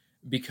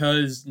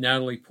because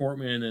Natalie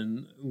Portman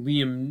and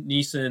Liam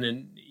Neeson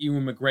and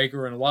Ewan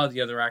McGregor and a lot of the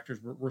other actors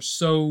were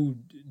so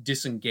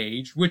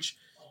disengaged, which...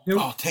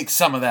 Oh, take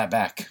some of that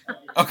back.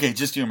 Okay,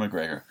 just Ewan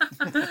McGregor.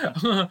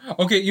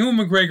 Okay, Ewan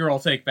McGregor I'll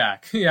take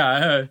back.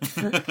 Yeah.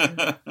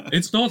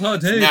 It's not our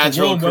day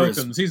for warm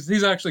welcomes.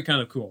 He's actually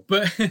kind of cool.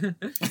 But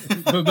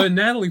but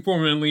Natalie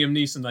Portman and Liam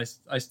Neeson,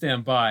 I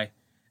stand by.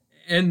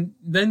 And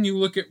then you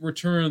look at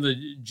Return of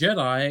the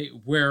Jedi,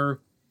 where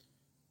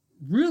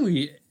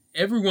really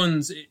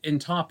everyone's in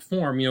top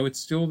form. It's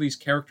still these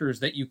characters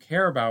that you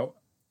care about.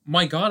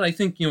 My God, I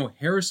think,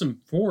 Harrison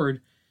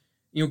Ford,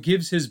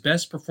 gives his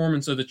best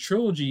performance of the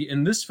trilogy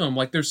in this film.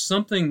 Like, there's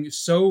something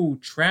so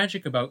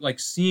tragic about, like,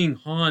 seeing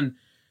Han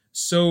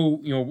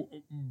so,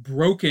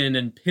 broken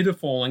and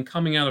pitiful and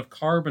coming out of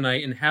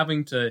carbonite and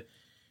having to,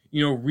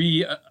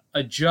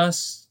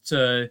 readjust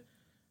to,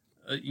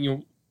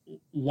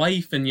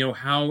 life and,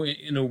 how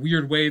in a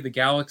weird way the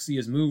galaxy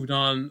has moved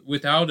on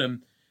without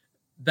him.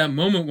 That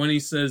moment when he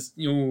says,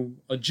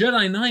 a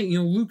Jedi Knight,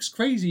 Luke's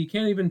crazy. He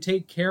can't even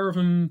take care of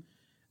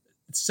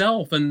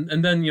himself.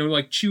 And then,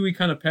 like Chewie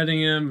kind of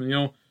petting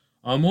him,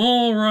 I'm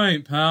all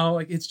right, pal.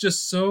 Like, it's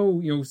just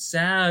so,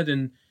 sad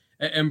and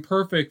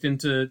perfect. And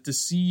to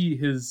see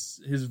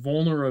his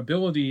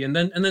vulnerability and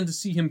then to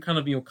see him kind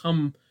of,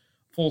 come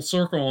full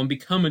circle and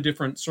become a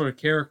different sort of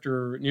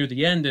character near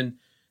the end and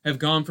have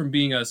gone from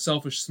being a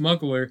selfish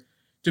smuggler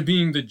to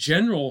being the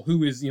general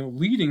who is,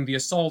 leading the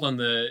assault on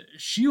the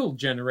shield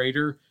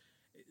generator.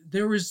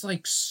 There is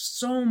like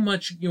so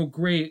much,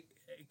 great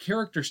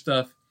character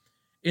stuff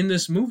in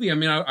this movie. I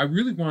mean, I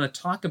really want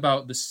to talk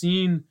about the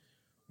scene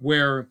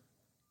where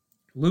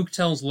Luke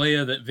tells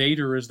Leia that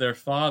Vader is their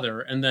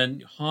father, and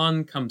then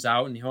Han comes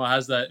out and he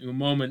has that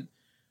moment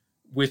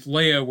with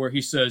Leia where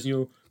he says,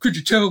 could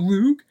you tell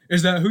Luke?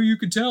 Is that who you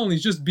could tell? And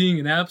he's just being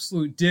an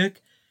absolute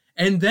dick.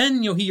 And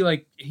then,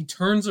 he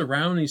turns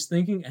around and he's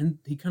thinking, and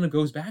he kind of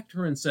goes back to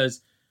her and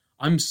says,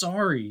 I'm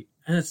sorry.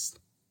 And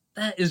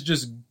that is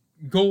just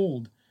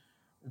gold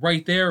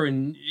right there.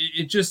 And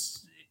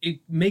it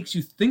makes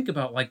you think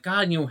about, like,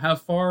 God, how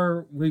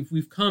far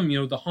we've come.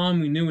 The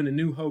Han we knew in A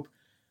New Hope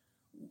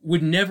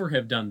would never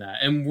have done that.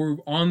 And we're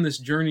on this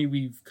journey.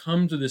 We've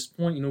come to this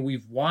point.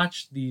 We've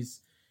watched these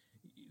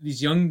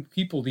young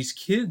people, these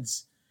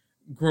kids,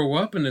 grow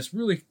up, and it's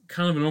really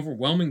kind of an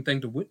overwhelming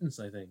thing to witness,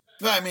 I think.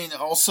 I mean,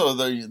 also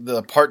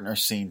the partner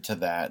scene to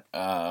that,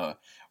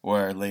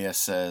 where Leia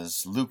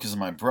says, Luke is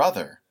my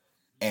brother,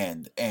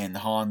 and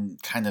Han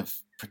kind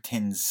of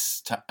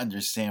pretends to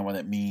understand what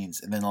it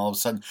means, and then all of a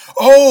sudden,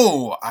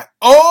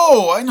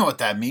 I know what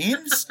that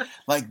means.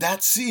 Like,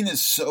 that scene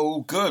is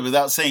so good.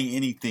 Without saying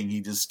anything,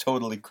 he just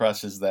totally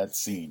crushes that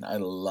scene. I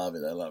love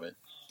it.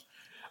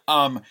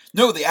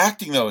 No, the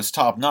acting, though, is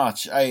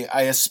top-notch.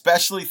 I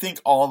especially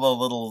think all the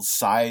little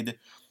side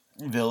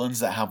villains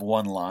that have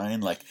one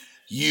line, like,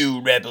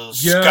 you rebel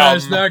scum.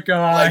 Yes, that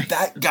guy. Like,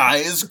 that guy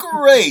is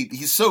great.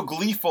 He's so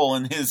gleeful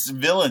in his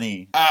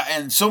villainy.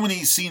 And so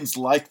many scenes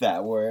like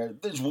that, where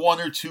there's one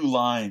or two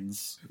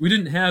lines. We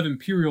didn't have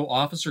Imperial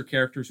officer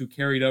characters who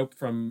carried over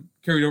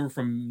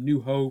from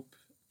New Hope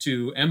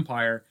to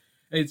Empire.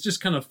 It's just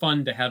kind of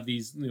fun to have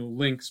these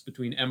links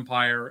between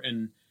Empire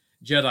and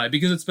Jedi,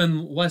 because it's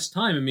been less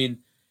time. I mean,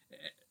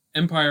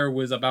 Empire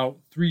was about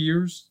 3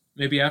 years,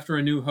 maybe after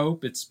A New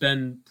Hope. It's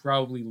been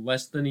probably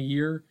less than a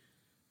year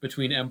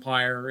between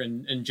Empire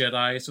and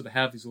Jedi, so to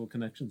have these little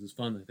connections is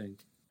fun, I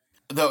think.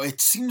 Though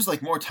it seems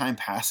like more time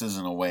passes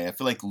in a way. I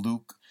feel like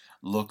Luke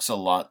looks a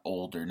lot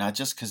older, not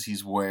just because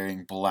he's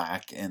wearing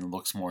black and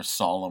looks more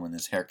solemn and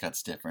his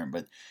haircut's different,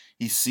 but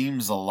he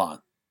seems a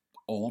lot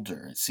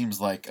older. It seems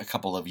like a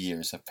couple of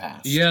years have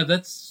passed. Yeah,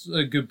 that's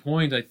a good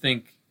point, I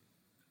think.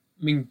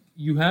 I mean,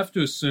 you have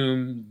to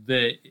assume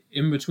that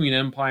in between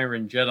Empire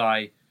and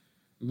Jedi,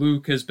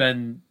 Luke has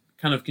been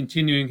kind of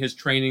continuing his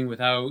training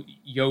without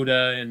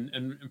Yoda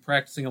and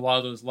practicing a lot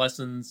of those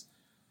lessons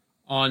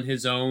on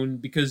his own,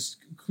 because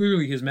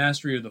clearly his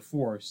mastery of the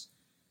Force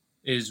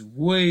is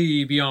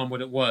way beyond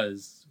what it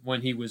was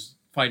when he was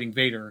fighting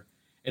Vader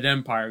at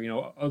Empire.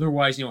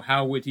 Otherwise,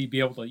 how would he be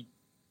able to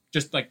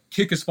just like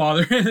kick his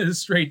father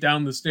straight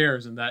down the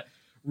stairs in that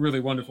really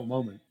wonderful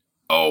moment?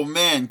 Oh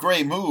man,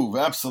 great move!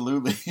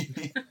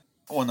 Absolutely.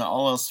 When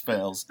all else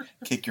fails,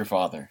 kick your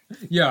father.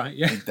 Yeah.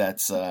 I think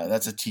that's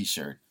a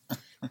T-shirt.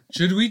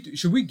 Should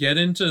we get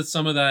into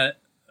some of that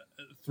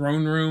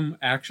throne room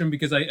action,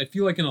 because I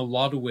feel like in a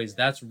lot of ways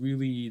that's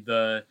really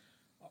the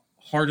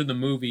heart of the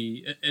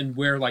movie and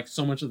where like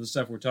so much of the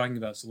stuff we're talking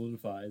about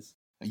solidifies.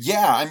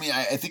 Yeah, I mean,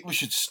 I think we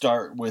should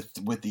start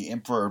with the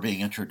Emperor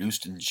being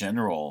introduced in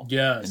general, and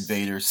Yes.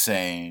 Vader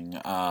saying,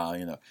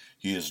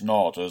 he is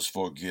not as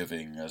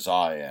forgiving as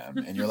I am,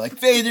 and you're like,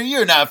 Vader,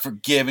 you're not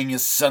forgiving, you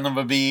son of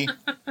a bee.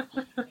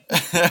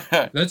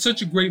 That's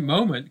such a great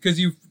moment because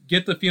you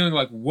get the feeling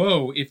like,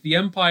 whoa, if the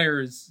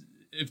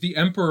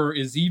Emperor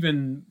is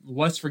even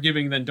less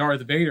forgiving than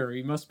Darth Vader,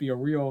 he must be a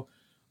real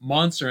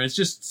monster. And it's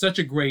just such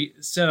a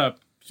great setup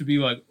to be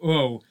like,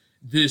 oh,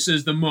 this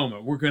is the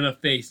moment we're gonna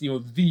face,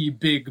 the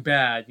big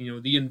bad,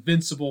 the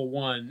invincible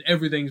one.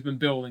 Everything's been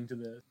building to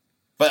this.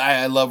 But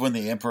I love when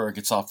the Emperor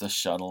gets off the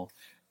shuttle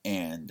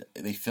and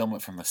they film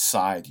it from the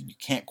side and you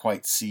can't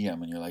quite see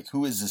him, and you're like,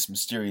 who is this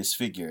mysterious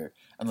figure?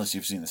 Unless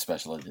you've seen the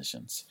special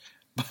editions.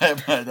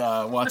 But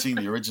watching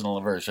the original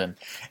version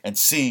and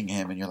seeing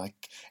him, and you're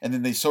like, and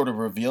then they sort of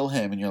reveal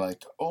him, and you're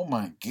like, oh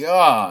my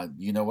god,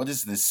 what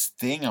is this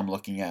thing I'm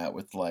looking at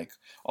with like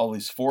all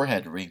these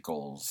forehead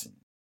wrinkles?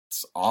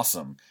 It's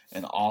awesome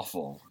and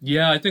awful.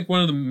 Yeah, I think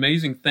one of the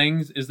amazing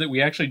things is that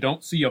we actually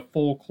don't see a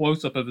full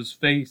close up of his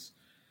face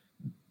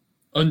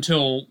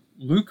until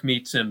Luke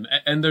meets him,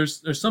 and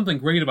there's something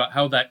great about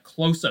how that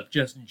close up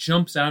just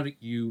jumps out at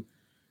you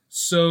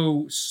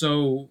so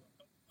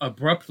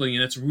abruptly,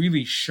 and it's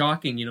really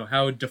shocking,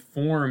 how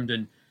deformed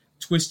and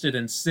twisted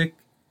and sick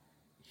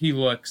he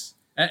looks.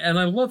 And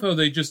I love how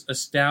they just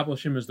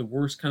establish him as the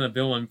worst kind of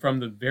villain from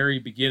the very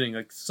beginning.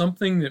 Like,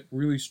 something that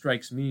really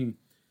strikes me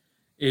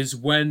is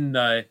when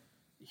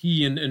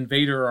he and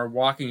Vader are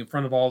walking in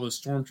front of all the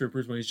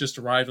stormtroopers when he's just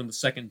arrived on the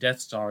second Death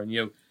Star,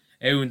 and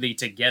only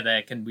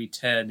together can we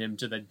turn him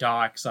to the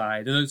dark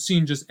side. And the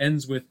scene just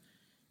ends with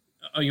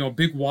a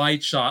big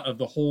wide shot of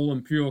the whole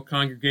Imperial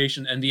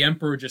congregation and the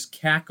Emperor just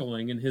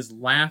cackling and his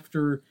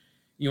laughter,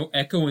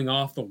 echoing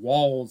off the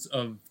walls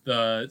of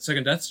the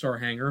second Death Star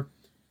hangar.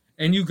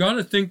 And you got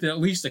to think that at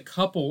least a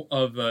couple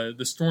of the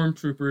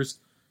stormtroopers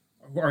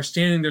are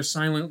standing there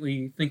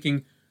silently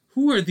thinking,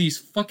 who are these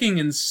fucking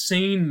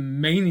insane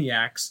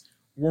maniacs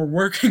we're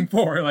working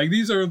for? Like,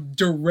 these are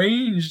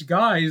deranged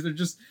guys. They're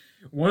just,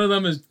 one of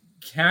them is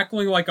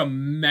cackling like a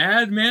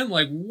madman.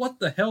 Like, what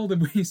the hell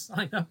did we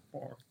sign up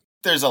for?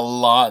 There's a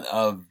lot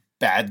of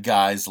bad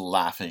guys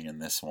laughing in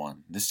this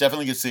one. This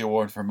definitely gets the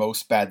award for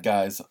most bad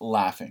guys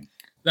laughing.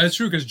 That's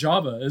true, because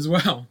Jabba as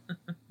well.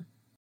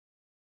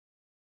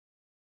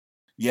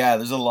 Yeah,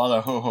 there's a lot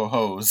of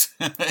ho-ho-hos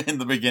in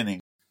the beginning.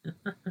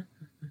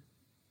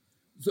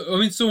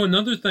 So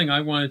another thing I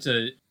wanted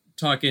to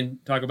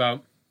talk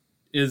about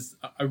is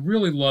I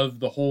really love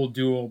the whole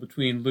duel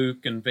between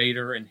Luke and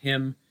Vader and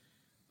him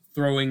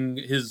throwing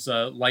his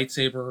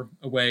lightsaber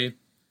away.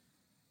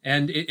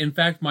 And in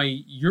fact, my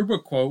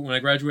yearbook quote when I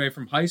graduated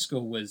from high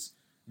school was,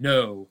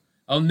 "No,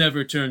 I'll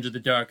never turn to the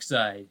dark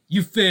side.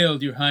 You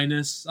failed, Your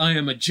Highness. I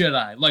am a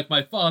Jedi, like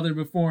my father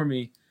before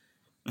me."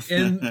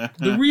 And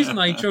the reason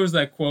I chose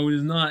that quote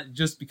is not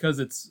just because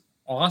it's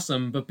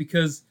awesome, but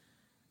because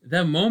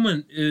that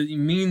moment, it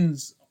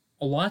means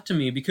a lot to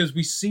me, because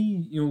we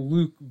see,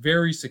 Luke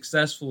very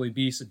successfully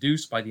be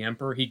seduced by the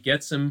Emperor. He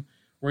gets him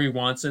where he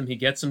wants him. He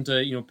gets him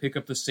to, pick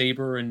up the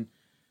saber and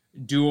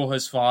duel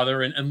his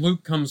father. And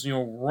Luke comes,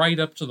 right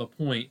up to the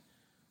point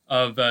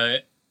of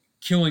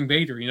killing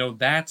Vader.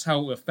 That's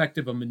how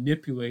effective a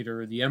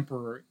manipulator the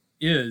Emperor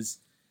is.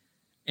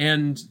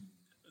 And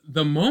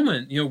the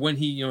moment, when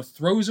he,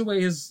 throws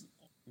away his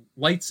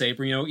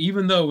lightsaber,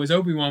 even though, as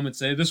Obi-Wan would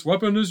say, this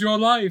weapon is your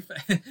life,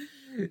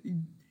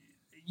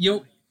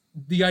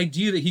 the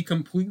idea that he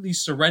completely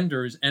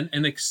surrenders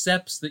and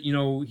accepts that,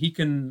 he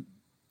can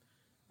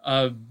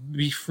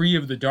be free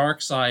of the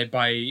dark side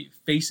by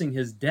facing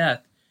his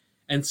death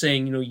and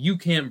saying, you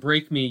can't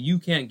break me, you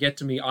can't get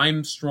to me,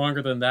 I'm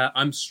stronger than that,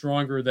 I'm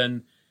stronger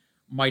than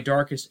my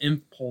darkest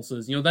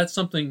impulses. That's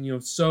something,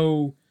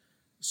 so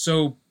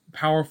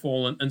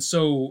powerful and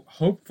so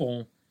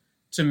hopeful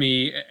to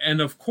me. And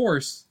of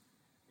course,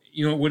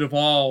 it would have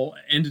all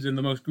ended in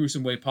the most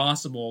gruesome way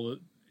possible,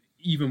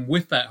 even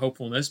with that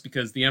hopefulness,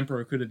 because the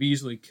Emperor could have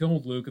easily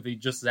killed Luke if he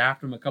just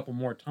zapped him a couple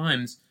more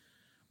times.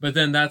 But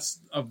then that's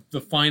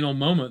the final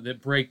moment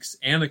that breaks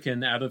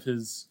Anakin out of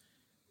his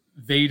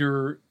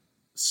Vader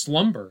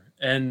slumber.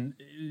 And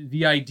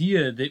the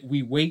idea that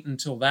we wait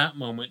until that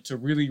moment to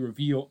really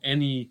reveal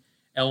any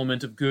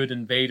element of good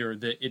in Vader,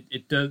 that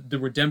the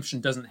redemption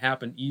doesn't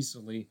happen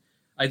easily,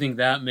 I think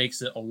that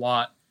makes it a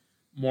lot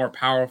more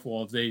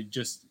powerful if they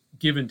just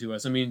given to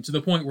us. I mean, to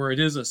the point where it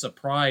is a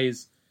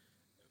surprise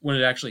when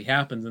it actually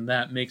happens, and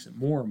that makes it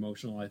more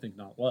emotional, I think,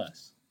 not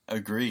less.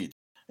 Agreed.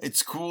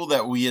 It's cool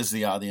that we as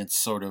the audience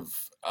sort of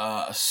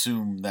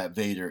assume that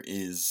Vader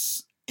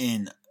is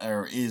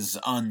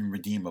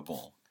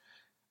unredeemable.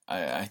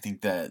 I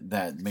think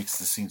that makes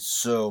the scene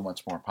so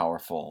much more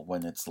powerful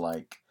when it's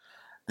like,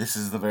 this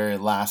is the very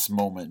last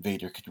moment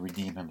Vader could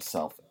redeem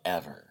himself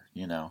ever,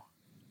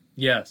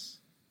 Yes.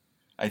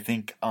 I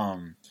think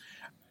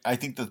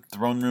the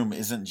throne room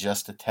isn't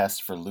just a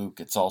test for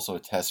Luke, it's also a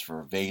test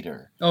for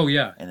Vader. Oh,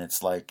 yeah. And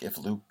it's like, if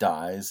Luke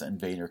dies and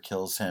Vader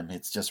kills him,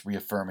 it's just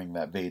reaffirming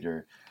that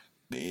Vader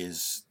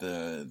is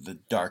the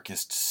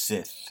darkest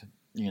Sith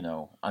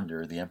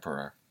under the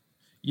Emperor.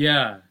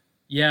 Yeah,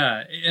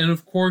 yeah, and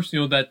of course,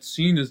 that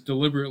scene is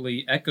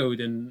deliberately echoed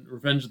in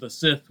Revenge of the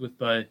Sith with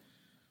the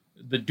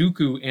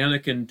Dooku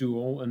Anakin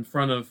duel in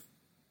front of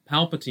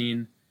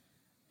Palpatine,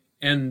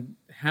 and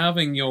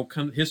having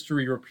kind of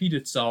history repeat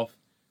itself,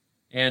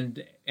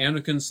 and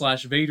Anakin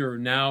slash Vader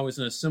now is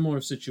in a similar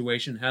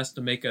situation, has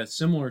to make a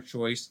similar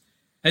choice,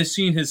 has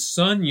seen his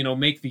son,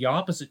 make the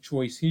opposite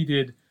choice he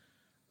did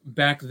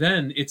back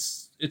then.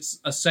 It's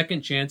a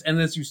second chance,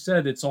 and as you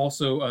said, it's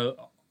also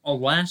a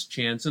last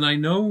chance. And I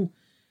know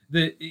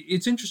that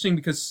it's interesting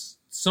because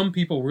some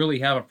people really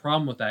have a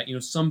problem with that.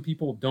 Some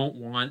people don't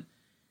want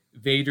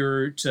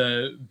Vader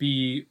to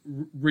be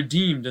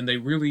redeemed, and they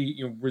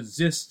really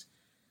resist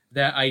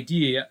that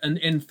idea. And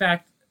in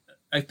fact,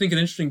 I think an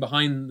interesting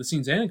behind the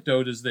scenes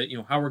anecdote is that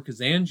Howard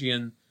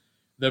Kazanjian,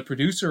 the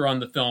producer on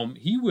the film,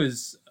 he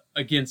was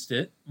against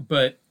it,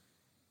 but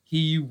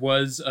he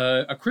was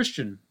a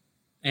Christian.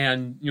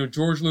 And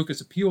George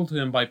Lucas appealed to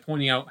him by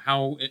pointing out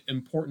how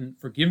important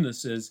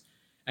forgiveness is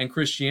and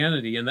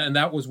Christianity, and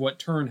that was what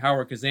turned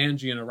Howard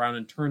Kazanjian around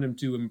and turned him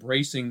to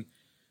embracing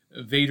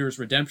Vader's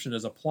redemption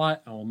as a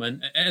plot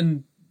element.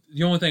 And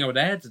the only thing I would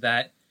add to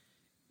that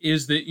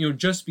is that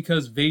just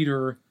because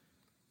Vader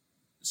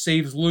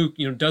saves Luke,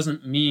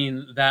 doesn't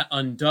mean that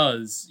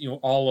undoes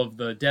all of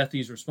the death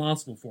he's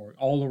responsible for.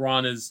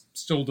 Alderaan is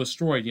still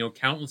destroyed.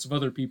 Countless of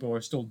other people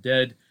are still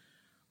dead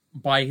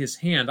by his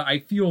hand. I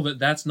feel that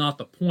that's not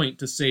the point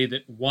to say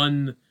that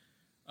one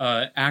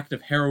act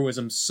of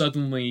heroism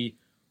suddenly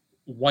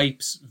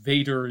wipes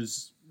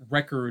Vader's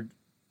record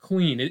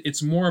clean.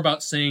 It's more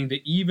about saying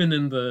that even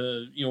in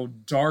the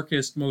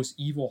darkest, most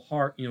evil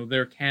heart,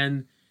 there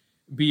can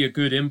be a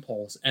good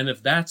impulse, and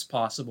if that's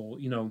possible,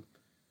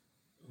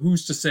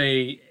 who's to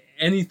say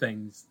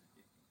anything's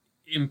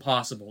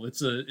impossible?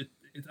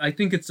 I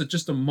think it's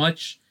just a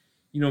much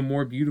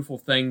more beautiful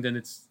thing than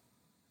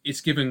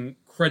it's given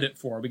credit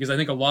for, because I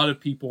think a lot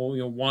of people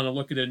want to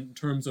look at it in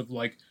terms of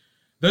like,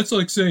 that's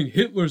like saying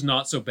Hitler's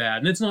not so bad,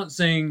 and it's not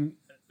saying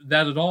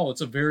that at all.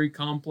 It's a very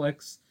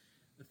complex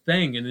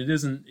thing, and it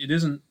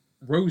isn't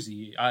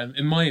rosy,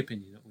 in my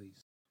opinion, at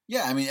least.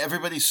 Yeah, I mean,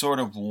 everybody sort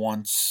of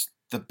wants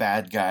the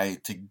bad guy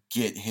to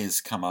get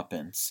his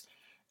comeuppance,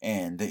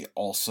 and they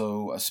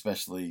also,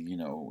 especially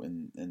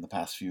in the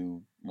past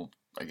few, well,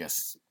 I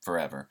guess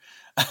forever,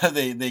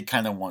 they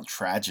kind of want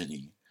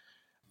tragedy.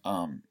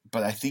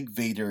 But I think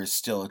Vader is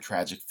still a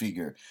tragic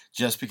figure.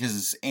 Just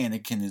because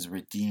Anakin is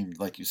redeemed,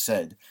 like you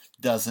said,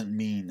 doesn't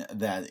mean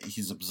that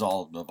he's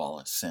absolved of all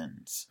his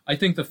sins. I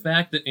think the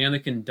fact that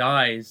Anakin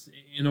dies,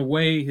 in a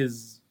way,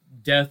 his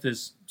death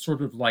is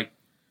sort of like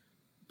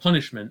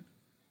punishment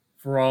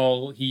for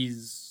all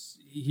he's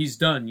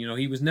done.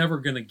 He was never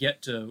going to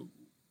get to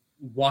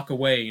walk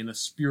away in a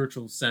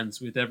spiritual sense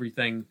with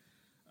everything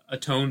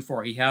atoned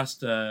for. He has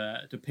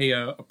to pay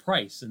a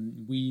price,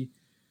 and we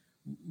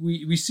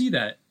see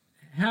that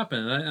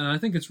happen, and I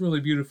think it's really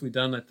beautifully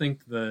done. I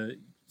think the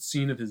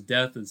scene of his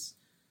death is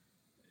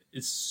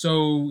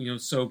so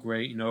so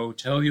great.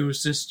 Tell your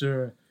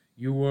sister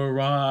you were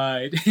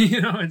right.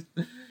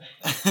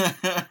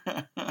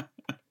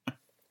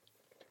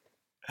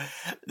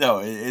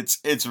 No,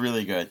 it's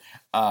really good.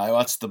 I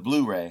watched the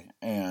Blu-ray,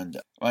 and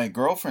my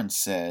girlfriend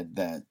said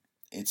that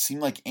it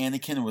seemed like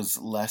Anakin was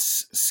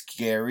less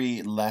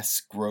scary, less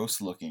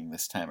gross looking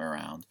this time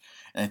around.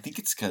 And I think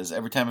it's because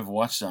every time I've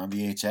watched it on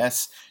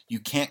VHS, you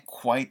can't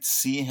quite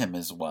see him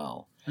as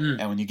well.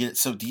 And when you get it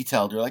so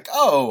detailed, you're like,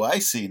 oh, I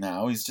see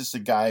now. He's just a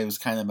guy who's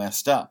kind of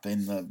messed up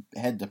in the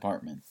head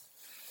department.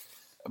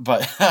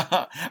 But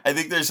I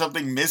think there's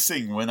something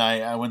missing when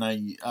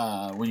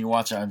you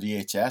watch it on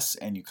VHS,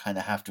 and you kind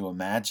of have to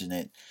imagine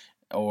it,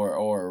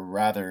 or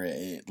rather,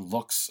 it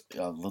looks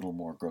a little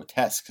more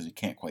grotesque because you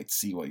can't quite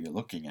see what you're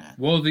looking at.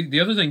 Well, the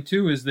other thing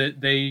too is that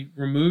they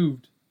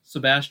removed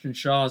Sebastian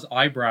Shaw's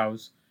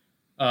eyebrows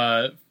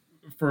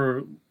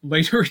for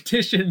later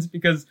editions,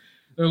 because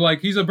they're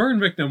like, he's a burn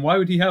victim. Why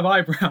would he have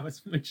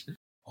eyebrows? Which,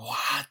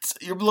 what?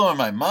 You're blowing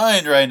my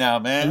mind right now,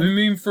 man. I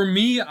mean, for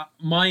me,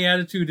 my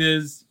attitude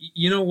is,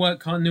 you know what?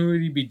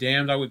 Continuity be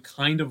damned. I would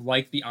kind of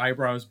like the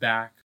eyebrows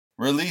back.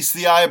 Release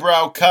the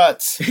eyebrow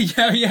cuts.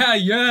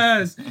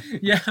 Yes.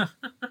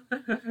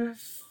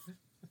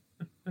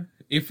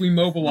 If we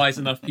mobilize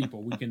enough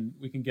people, we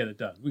can get it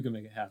done. We can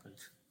make it happen.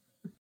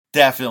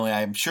 Definitely.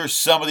 I'm sure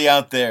somebody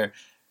out there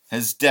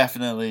has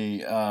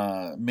definitely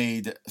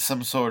made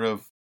some sort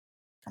of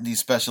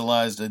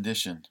despecialized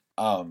edition.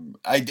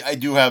 I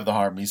do have the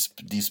Harmony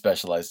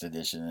despecialized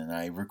edition, and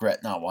I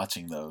regret not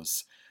watching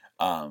those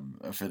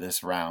for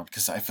this round,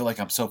 because I feel like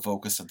I'm so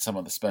focused on some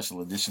of the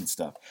special edition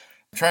stuff.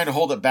 I'm trying to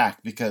hold it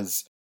back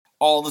because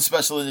all the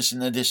special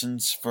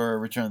editions for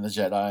Return of the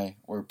Jedi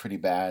were pretty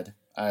bad,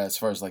 as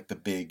far as like the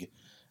big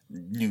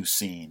new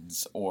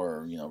scenes,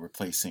 or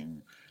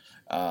replacing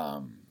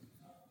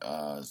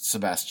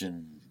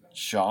Sebastian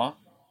Shaw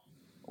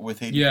with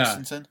Hayden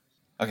Christensen.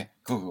 Okay,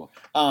 cool.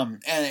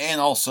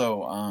 And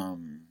also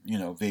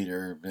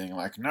Vader being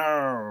like,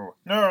 no,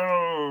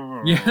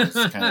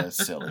 it's kind of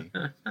silly.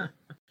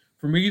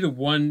 for me, the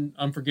one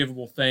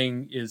unforgivable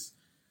thing is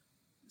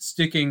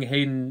sticking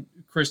Hayden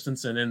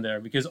Christensen in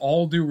there, because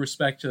all due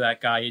respect to that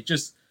guy, it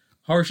just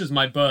harshes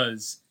my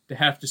buzz to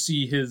have to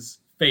see his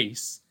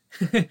face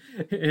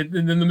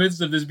in the midst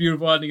of this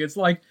beautiful ending. It's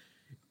like,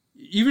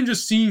 even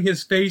just seeing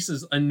his face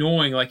is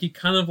annoying. Like, he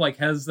kind of like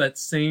has that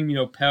same,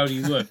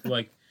 pouty look,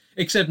 like,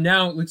 except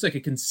now it looks like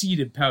a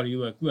conceited pouty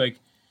look. Like,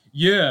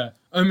 yeah,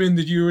 I'm in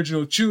the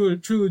original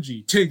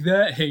trilogy. Take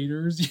that,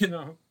 haters,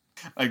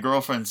 My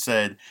girlfriend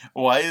said,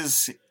 why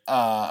is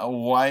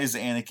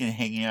Anakin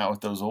hanging out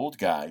with those old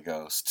guy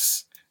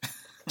ghosts?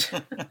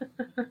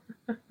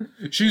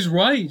 She's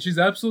right. She's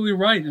absolutely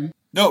right.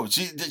 No,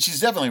 she's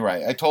definitely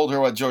right. I told her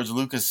what George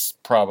Lucas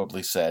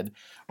probably said,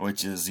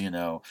 which is,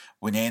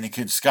 when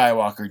Anakin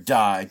Skywalker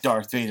died,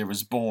 Darth Vader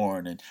was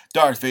born, and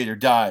Darth Vader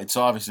died,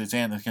 so obviously it's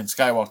Anakin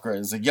Skywalker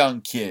as a young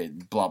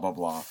kid, blah, blah,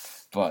 blah.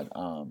 But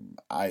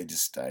I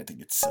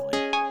think it's silly.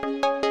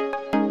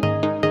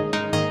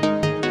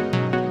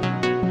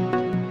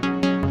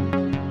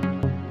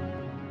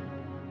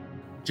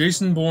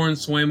 Jason Bourne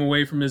swam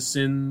away from his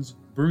sins,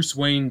 Bruce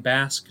Wayne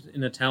basked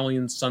in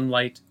Italian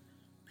sunlight,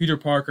 Peter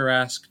Parker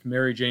asked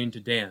Mary Jane to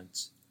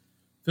dance.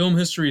 Film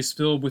history is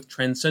filled with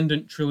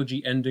transcendent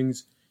trilogy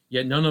endings,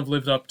 yet none have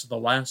lived up to the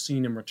last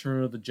scene in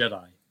Return of the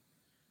Jedi.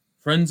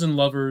 Friends and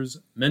lovers,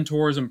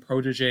 mentors and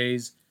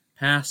protégés,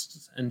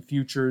 pasts and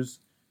futures,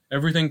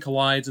 everything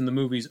collides in the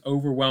movie's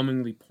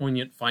overwhelmingly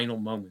poignant final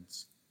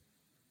moments.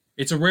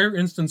 It's a rare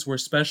instance where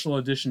special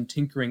edition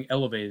tinkering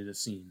elevated a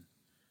scene.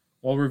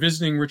 While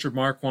revisiting Richard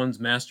Marquand's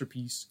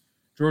masterpiece,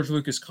 George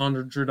Lucas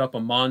conjured up a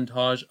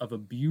montage of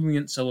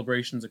ebullient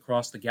celebrations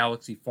across the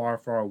galaxy far,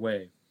 far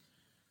away.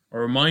 A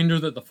reminder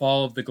that the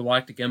fall of the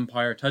Galactic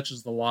Empire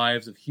touches the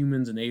lives of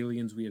humans and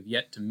aliens we have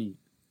yet to meet.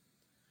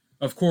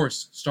 Of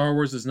course, Star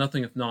Wars is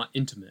nothing if not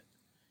intimate.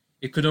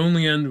 It could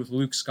only end with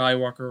Luke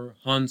Skywalker,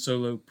 Han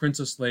Solo,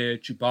 Princess Leia,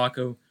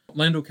 Chewbacca,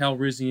 Lando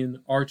Calrissian,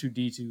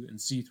 R2-D2, and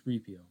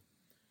C-3PO.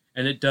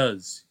 And it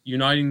does,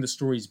 uniting the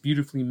story's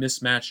beautifully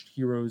mismatched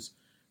heroes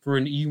for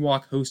an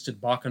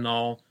Ewok-hosted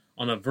bacchanal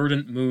on a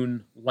verdant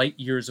moon light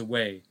years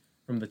away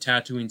from the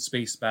Tatooine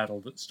space battle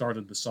that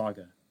started the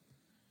saga.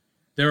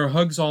 There are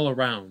hugs all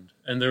around,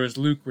 and there is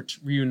Luke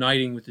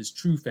reuniting with his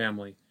true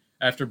family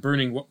after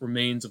burning what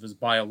remains of his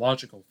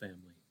biological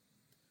family.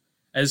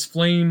 As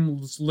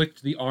flames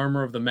licked the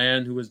armor of the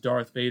man who was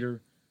Darth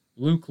Vader,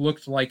 Luke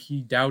looked like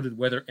he doubted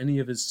whether any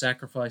of his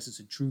sacrifices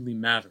had truly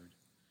mattered.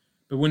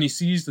 But when he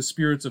sees the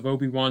spirits of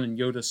Obi-Wan and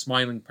Yoda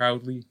smiling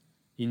proudly,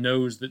 he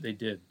knows that they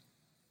did.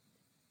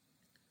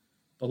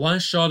 The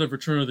last shot of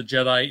Return of the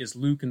Jedi is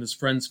Luke and his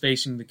friends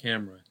facing the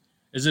camera,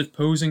 as if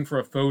posing for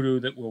a photo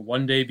that will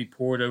one day be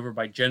pored over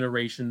by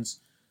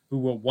generations who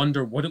will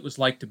wonder what it was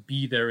like to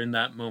be there in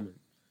that moment.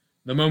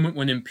 The moment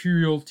when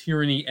imperial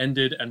tyranny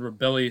ended and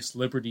rebellious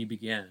liberty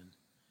began.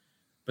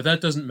 But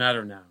that doesn't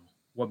matter now.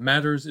 What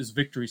matters is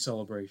Victory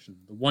Celebration,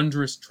 the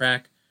wondrous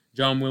track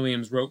John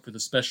Williams wrote for the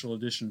special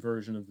edition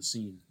version of the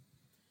scene.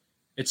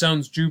 It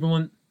sounds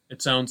jubilant,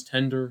 it sounds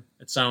tender,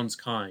 it sounds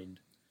kind.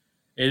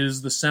 It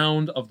is the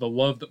sound of the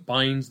love that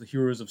binds the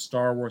heroes of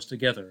Star Wars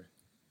together.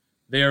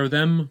 They are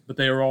them, but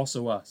they are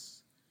also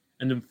us.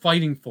 And in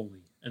fighting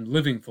fully and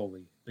living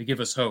fully, they give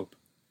us hope.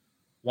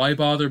 Why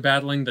bother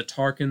battling the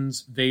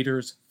Tarkins,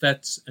 Vaders,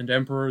 Fets, and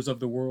Emperors of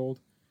the world?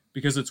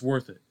 Because it's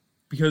worth it.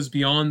 Because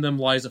beyond them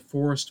lies a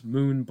forest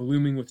moon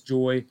blooming with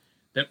joy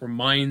that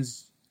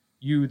reminds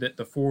you that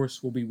the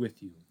Force will be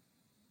with you.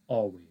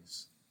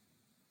 Always.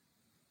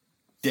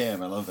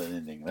 Damn, I love that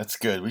ending. That's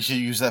good. We should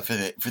use that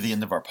for the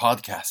end of our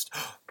podcast.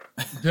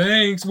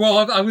 Thanks.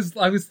 Well, I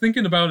was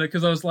thinking about it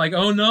because I was like,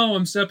 oh no,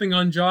 I'm stepping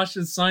on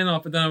Josh's sign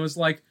off, but then I was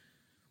like,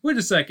 wait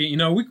a second,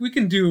 we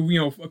can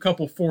do a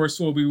couple Force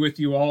will be with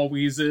you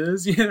always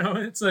is,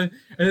 it's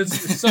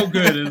so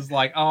good. It's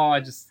like, oh,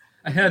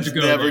 I had to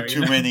go. Never there,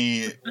 too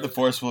many. The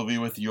Force will be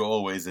with you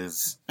always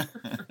is.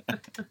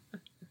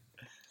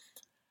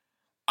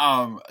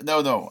 No,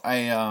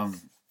 I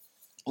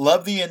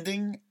love the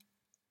ending.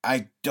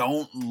 I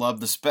don't love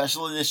the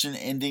special edition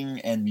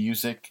ending and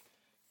music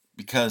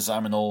because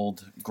I'm an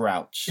old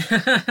grouch.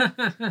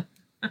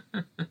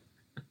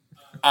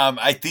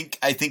 I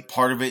think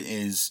part of it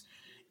is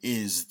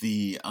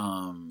the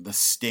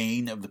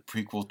stain of the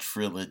prequel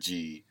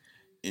trilogy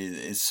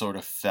is sort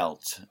of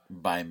felt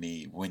by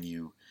me when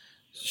you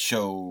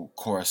show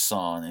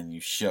Coruscant and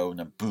you show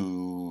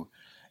Naboo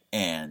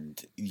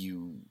and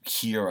you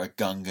hear a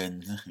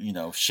Gungan,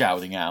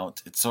 shouting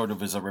out. It sort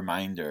of is a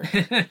reminder.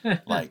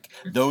 Like,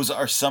 those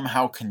are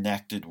somehow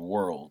connected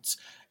worlds.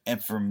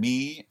 And for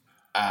me,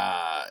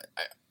 I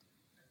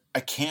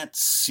can't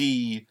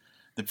see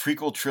the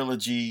prequel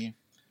trilogy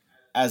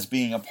as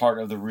being a part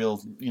of the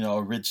real,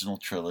 original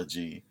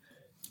trilogy.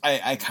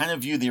 I kind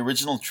of view the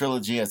original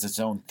trilogy as its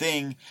own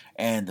thing,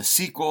 and the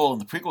sequel and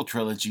the prequel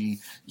trilogy,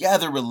 yeah,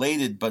 they're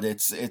related, but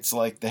it's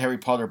like the Harry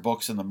Potter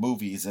books and the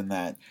movies in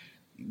that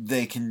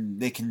they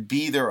can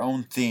be their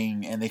own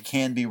thing and they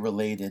can be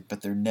related,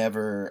 but they're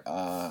never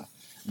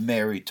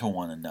married to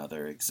one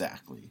another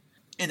exactly.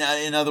 In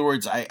other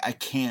words, I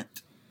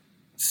can't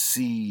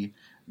see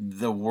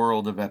the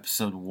world of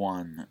Episode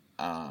 1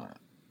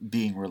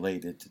 being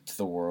related to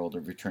the world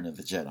of Return of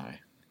the Jedi.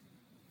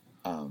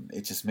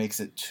 It just makes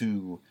it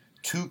too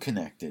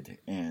connected,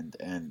 and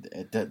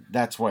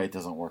that's why it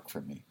doesn't work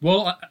for me.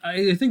 Well,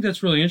 I think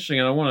that's really interesting,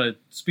 and I want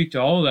to speak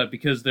to all of that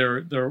because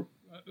there are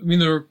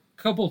a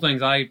couple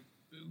things I,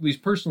 at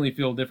least personally,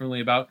 feel differently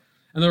about,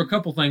 and there are a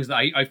couple things that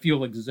I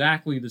feel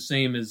exactly the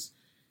same as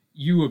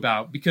you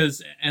about,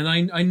 because, and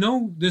I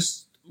know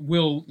this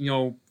will,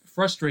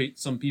 frustrate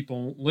some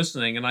people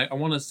listening, and I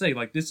want to say,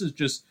 like, this is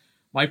just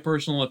my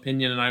personal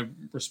opinion, and I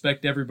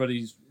respect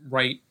everybody's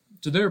right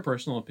to their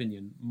personal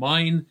opinion.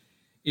 Mine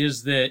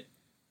is that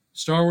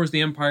Star Wars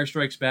The Empire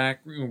Strikes Back,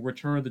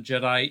 Return of the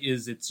Jedi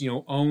is its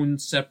own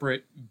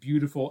separate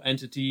beautiful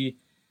entity,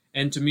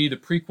 and to me the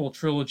prequel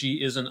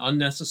trilogy is an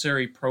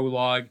unnecessary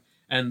prologue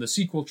and the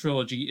sequel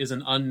trilogy is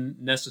an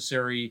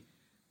unnecessary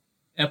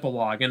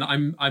epilogue. And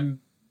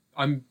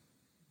I'm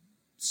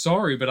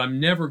sorry, but I'm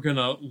never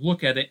gonna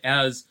look at it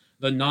as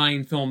the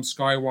 9-film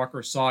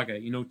Skywalker saga.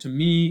 To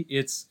me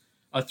it's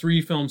a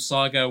 3-film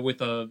saga with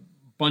a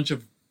bunch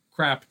of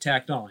crap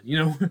tacked on,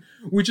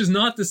 which is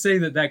not to say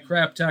that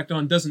crap tacked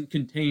on doesn't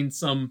contain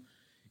some,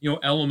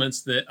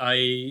 elements that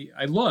I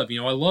love.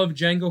 I love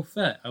Jango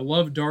Fett. I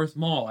love Darth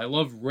Maul. I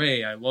love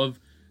Rey. I love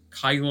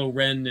Kylo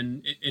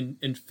Ren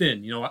and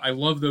Finn. I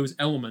love those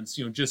elements,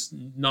 just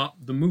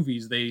not the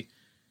movies they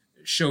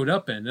showed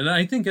up in. And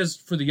I think as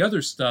for the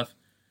other stuff,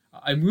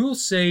 I will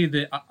say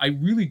that I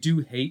really do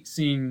hate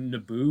seeing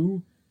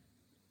Naboo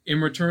in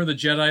Return of the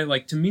Jedi.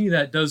 Like, to me,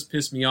 that does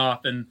piss me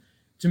off. And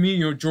to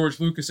me, George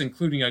Lucas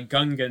including a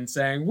Gungan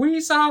saying, "We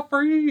saw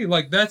free,"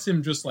 like, that's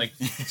him just, like,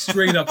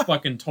 straight up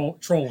fucking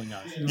trolling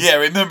us. Yeah,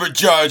 remember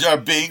Jar Jar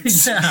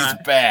Binks? Yeah. He's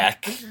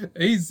back.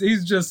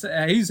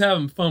 He's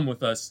having fun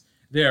with us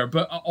there.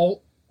 But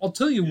I'll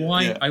tell you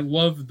why I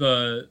love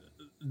the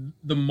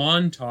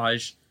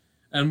montage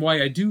and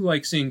why I do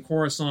like seeing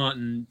Coruscant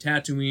and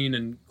Tatooine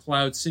and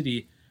Cloud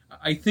City.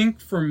 I think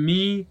for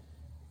me,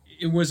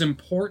 it was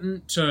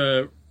important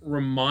to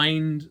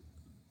remind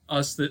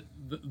us that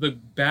the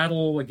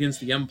battle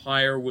against the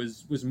Empire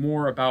was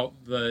more about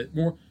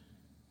more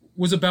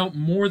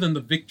than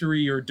the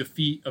victory or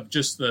defeat of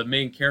just the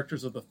main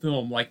characters of the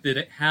film. Like, that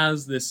it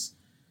has this,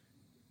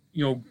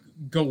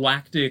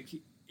 galactic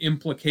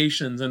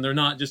implications, and they're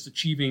not just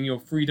achieving,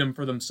 freedom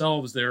for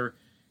themselves. They're,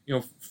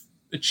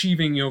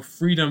 achieving,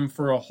 freedom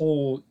for a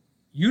whole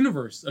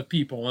universe of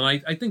people.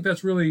 And I think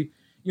that's really,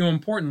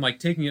 important, like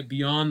taking it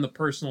beyond the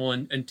personal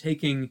and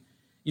taking,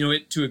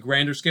 it to a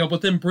grander scale,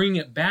 but then bringing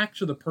it back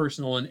to the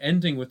personal and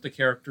ending with the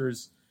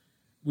characters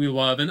we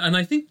love. And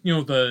I think,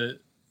 the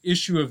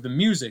issue of the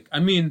music, I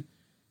mean,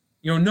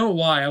 no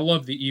lie, I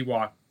love the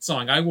Ewok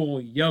song. I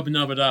will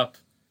yub-nub it up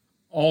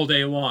all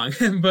day long.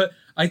 But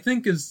I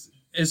think as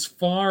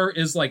far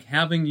as, like,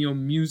 having,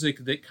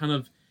 music that kind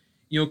of,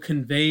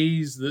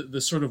 conveys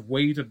the sort of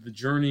weight of the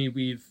journey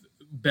we've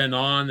been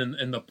on,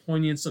 and the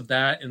poignance of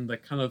that, and the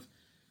kind of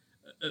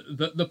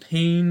the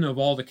pain of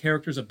all the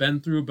characters have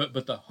been through, but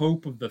the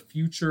hope of the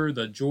future,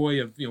 the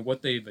joy of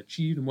what they've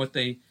achieved and what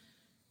they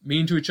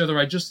mean to each other.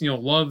 I just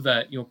love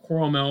that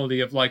choral melody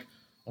of, like,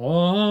 oh,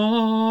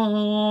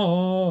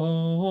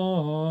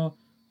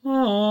 oh,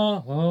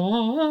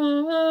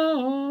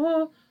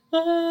 oh,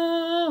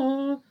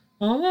 oh,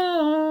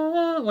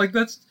 oh, like,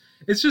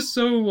 it's just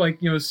so, like,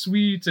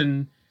 sweet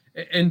and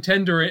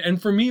tender.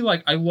 And for me,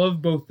 like, I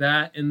love both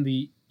that and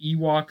the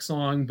Ewok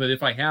song, but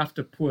if I have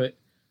to put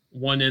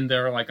one in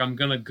there, like, I'm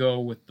gonna go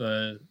with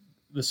the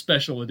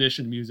special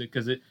edition music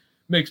because it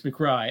makes me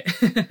cry.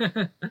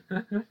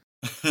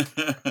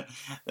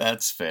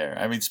 That's fair.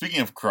 I mean,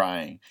 speaking of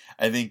crying,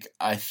 I think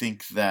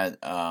that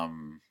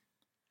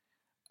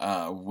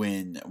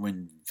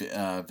when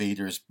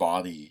Vader's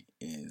body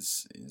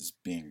is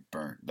being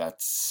burnt,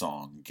 that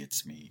song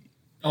gets me.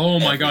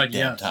 Oh my God!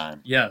 Yes, time.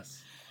 Yes.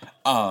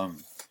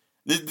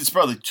 It's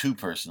probably too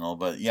personal,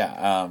 but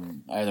yeah.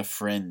 I had a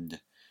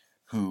friend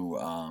who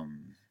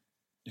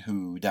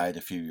died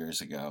a few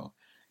years ago,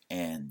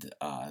 and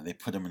they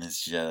put him in his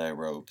Jedi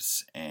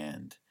robes,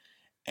 and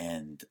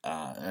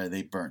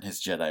they burnt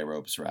his Jedi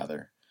robes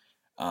rather,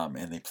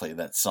 and they played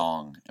that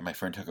song, and my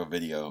friend took a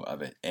video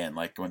of it, and,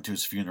 like, went to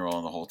his funeral,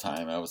 and the whole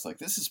time I was like,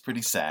 this is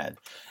pretty sad.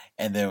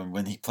 And then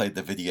when he played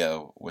the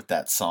video with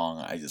that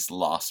song, I just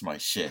lost my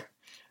shit.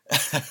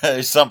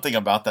 There's something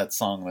about that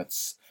song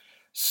that's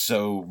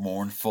so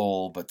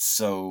mournful but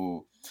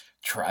so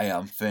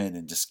triumphant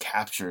and just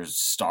captures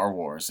Star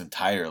Wars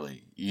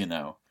entirely,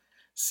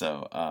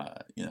 So,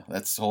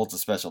 that holds a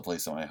special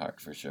place in my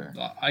heart for sure.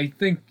 I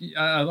think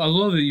I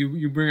love that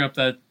you bring up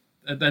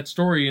that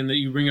story, and that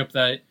you bring up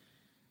that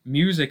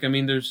music. I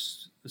mean,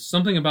 there's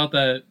something about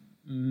that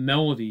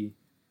melody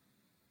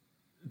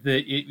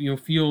that it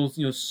feels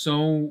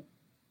so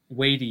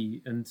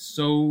weighty and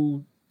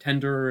so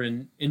tender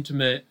and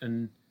intimate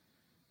and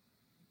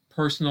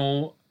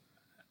personal.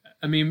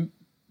 I mean,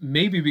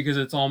 maybe because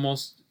it's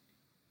almost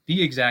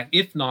the exact,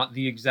 if not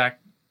the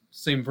exact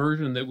same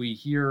version that we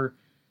hear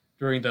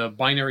during the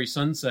binary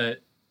sunset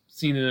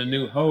scene in A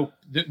New Hope,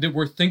 that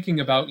we're thinking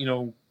about,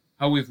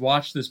 how we've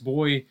watched this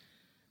boy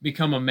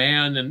become a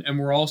man, and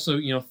we're also,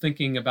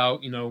 thinking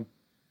about,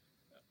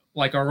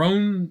 like our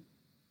own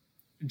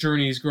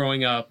journeys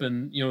growing up,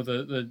 and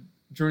the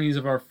journeys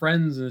of our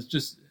friends, and it's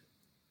just,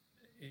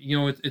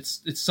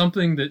 it's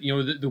something that,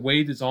 the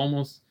weight is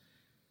almost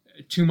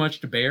too much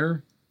to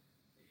bear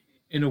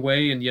in a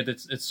way, and yet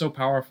it's so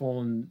powerful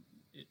and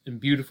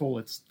beautiful.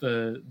 It's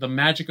the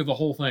magic of the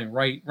whole thing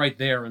right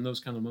there in those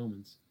kind of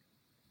moments.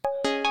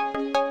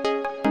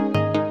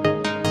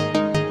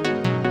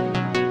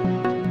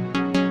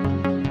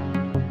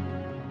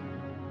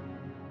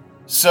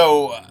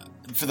 So,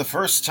 for the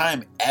first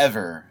time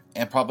ever,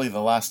 and probably the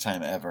last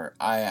time ever,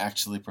 I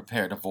actually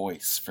prepared a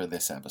voice for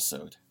this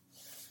episode.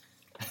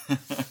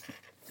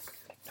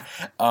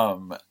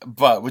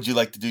 But would you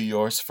like to do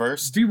yours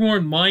first? Be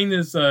warned, mine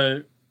is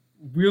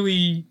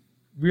really,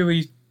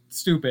 really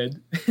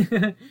stupid.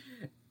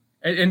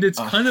 And it's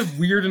kind of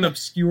weird and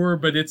obscure,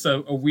 but it's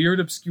a weird,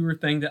 obscure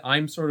thing that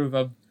I'm sort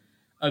of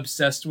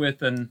obsessed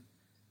with, and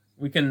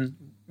we can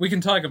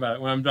talk about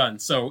it when I'm done.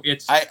 So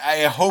it's...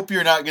 I hope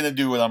you're not going to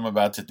do what I'm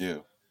about to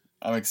do.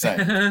 I'm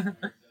excited.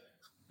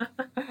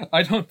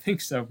 I don't think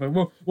so, but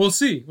we'll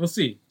see. We'll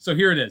see. So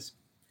here it is.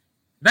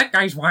 That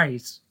guy's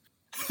wise.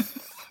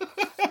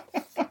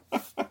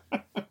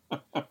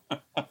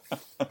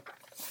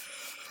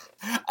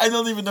 I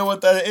don't even know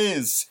what that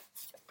is.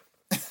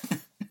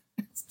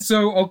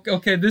 So,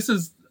 okay, this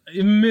is,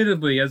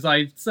 admittedly, as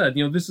I said,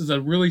 this is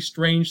a really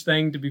strange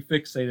thing to be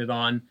fixated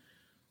on.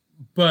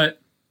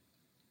 But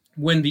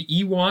when the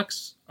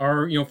Ewoks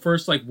are,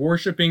 first, like,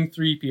 worshipping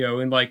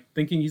 3PO and, like,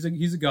 thinking he's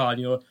a god,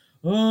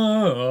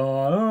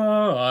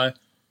 one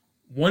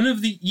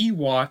of the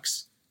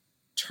Ewoks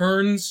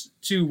turns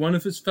to one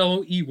of his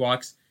fellow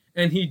Ewoks,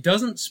 and he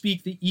doesn't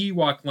speak the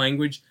Ewok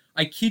language.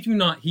 I kid you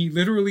not, he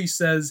literally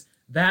says,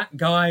 "That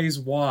guy's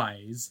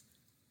wise."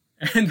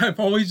 And I've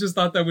always just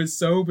thought that was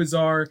so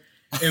bizarre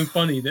and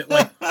funny that,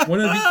 like, one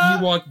of the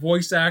Ewok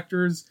voice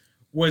actors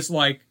was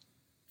like,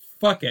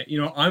 fuck it,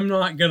 I'm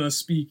not going to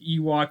speak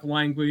Ewok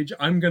language.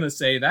 I'm going to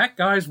say, "That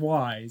guy's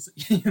wise."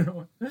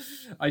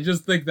 I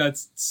just think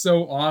that's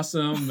so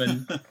awesome.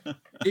 And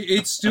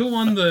it's still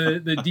on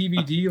the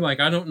DVD. Like,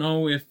 I don't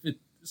know if it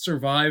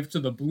survived to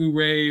the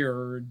Blu-ray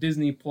or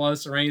Disney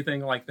Plus or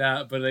anything like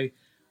that, but I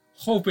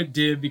hope it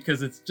did,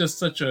 because it's just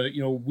such a,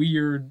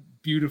 weird,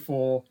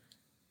 beautiful,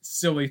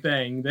 silly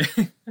thing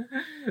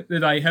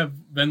that I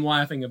have been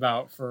laughing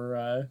about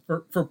for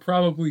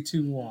probably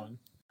too long.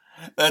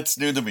 That's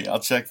new to me. I'll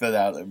check that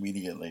out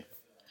immediately.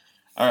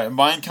 All right,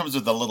 mine comes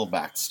with a little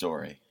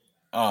backstory.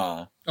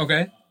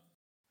 Okay.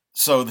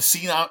 So the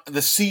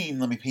scene.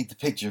 Let me paint the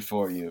picture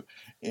for you.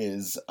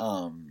 Is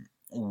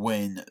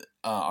when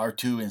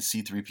R2 and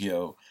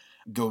C-3PO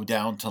go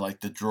down to,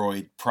 like, the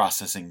droid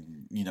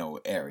processing,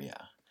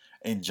 area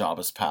in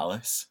Jabba's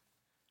palace.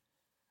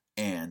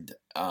 And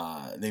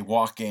they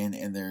walk in,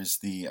 and there's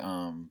the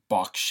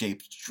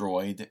box-shaped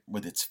droid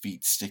with its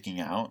feet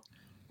sticking out.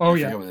 Oh, I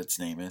forget what its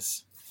name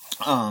is.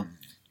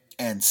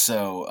 And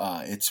so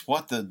it's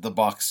what the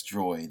box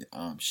droid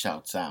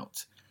shouts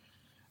out.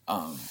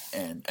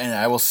 And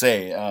I will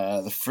say,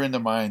 the friend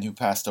of mine who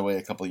passed away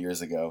a couple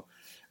years ago,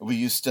 we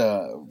used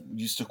to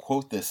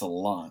quote this a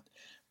lot.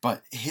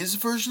 But his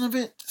version of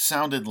it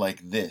sounded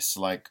like this,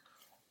 like,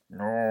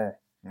 "No,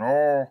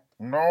 no,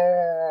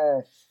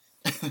 no."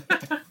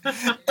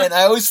 And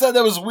I always thought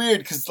that was weird,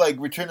 because, like,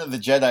 Return of the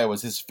Jedi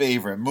was his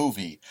favorite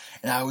movie,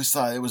 and I always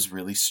thought it was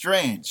really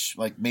strange.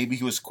 Like, maybe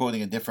he was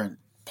quoting a different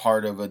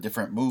part of a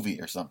different movie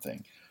or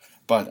something.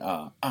 But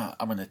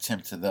I'm going to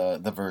attempt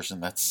the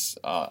version that's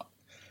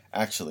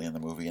actually in the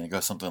movie, and it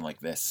goes something like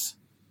this.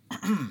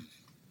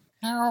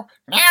 No,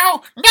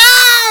 no,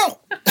 no!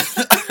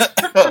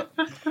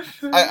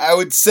 I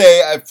would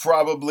say I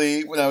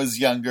probably, when I was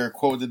younger,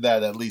 quoted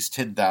that at least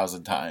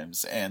 10,000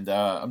 times, and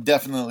I'm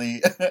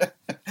definitely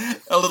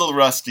a little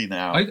rusty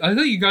now. I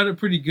thought you got it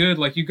pretty good.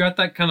 Like, you got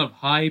that kind of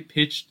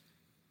high-pitched,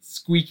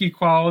 squeaky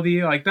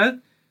quality. Like, that's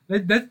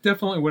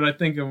definitely what I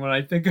think of when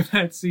I think of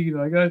that scene.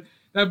 Like,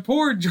 that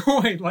poor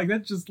droid, like,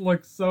 that just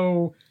looks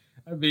so...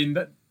 I mean,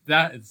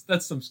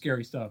 that's some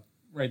scary stuff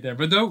right there.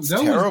 But that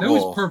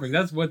was perfect.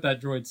 That's what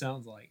that droid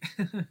sounds like.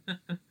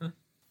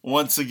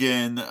 Once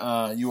again,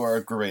 you are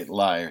a great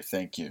liar.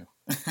 Thank you.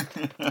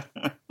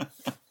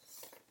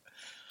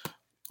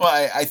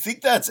 Well, I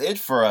think that's it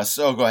for us.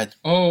 Oh, go ahead.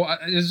 Oh,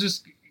 I was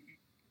just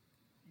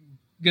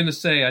gonna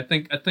say, I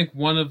think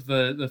one of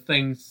the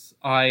things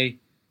I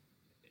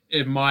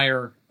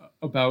admire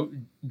about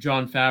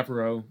Jon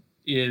Favreau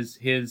is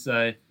his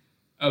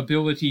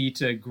ability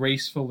to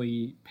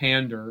gracefully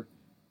pander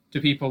to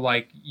people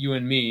like you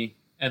and me.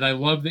 And I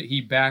love that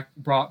he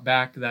brought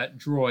back that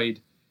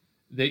droid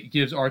that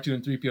gives R2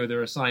 and 3PO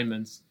their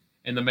assignments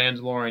in The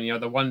Mandalorian.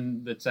 The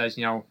one that says,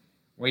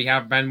 "We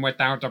have been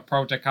without a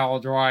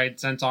protocol droid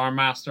since our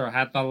master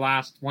had the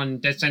last one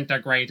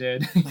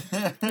disintegrated."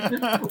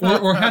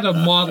 or had a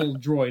model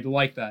droid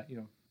like that.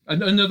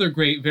 Another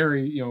great,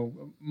 very,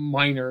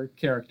 minor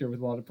character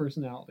with a lot of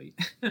personality.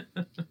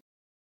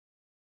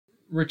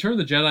 Return of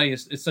the Jedi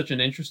is such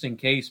an interesting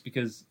case,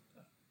 because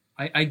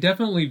I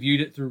definitely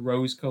viewed it through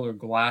rose-colored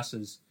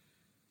glasses.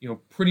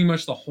 Pretty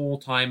much the whole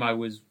time I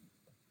was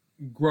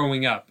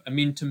growing up. I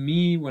mean, to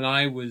me, when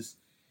I was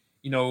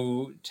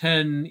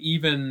 10,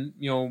 even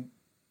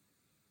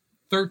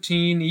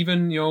 13,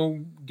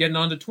 even getting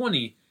on to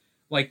 20,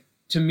 like,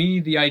 to me,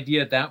 the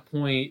idea at that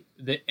point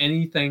that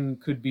anything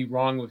could be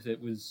wrong with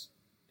it was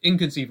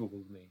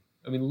inconceivable to me.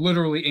 I mean,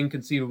 literally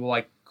inconceivable.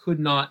 I could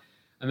not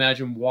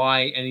imagine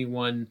why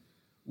anyone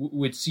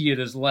would see it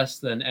as less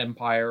than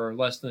Empire or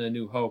less than A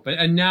New Hope.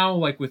 And now,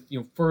 like, with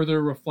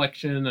further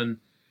reflection and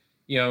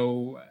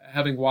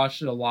having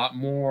watched it a lot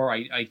more,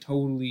 I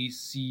totally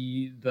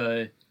see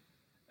the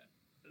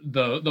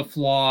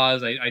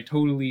flaws. I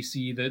totally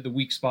see the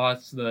weak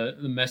spots, the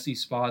messy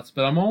spots.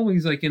 But I'm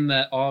always like in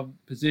that odd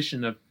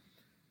position of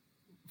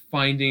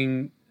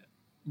finding,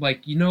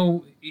 like,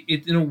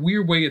 it in a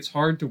weird way, it's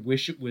hard to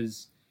wish it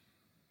was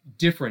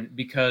different,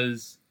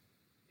 because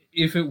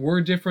if it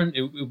were different,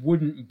 it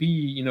wouldn't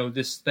be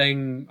this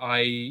thing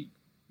I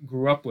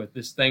grew up with,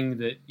 this thing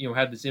that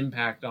had this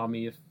impact on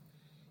me.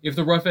 If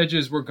the rough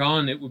edges were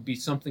gone, it would be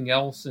something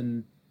else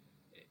and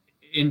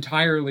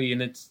entirely.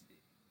 And it's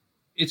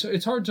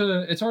hard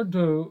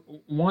to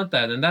want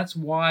that, and that's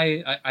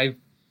why I've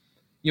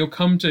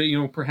come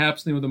to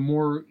perhaps the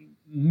more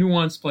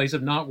nuanced place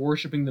of not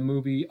worshiping the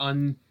movie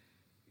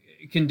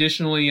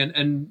unconditionally,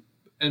 and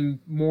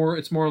more,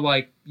 it's more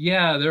like,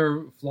 yeah, there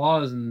are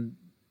flaws, and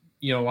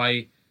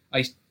I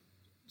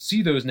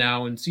see those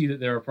now and see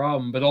that they're a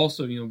problem, but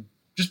also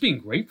just being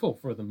grateful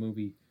for the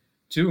movie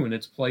too and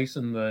its place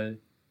in the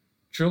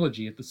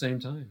trilogy at the same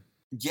time.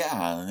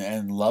 Yeah,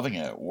 and loving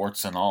it,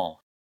 warts and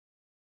all.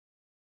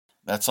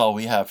 That's all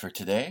we have for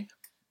today.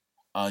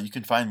 You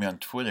can find me on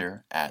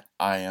Twitter at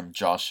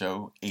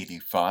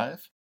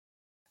IamJosho85.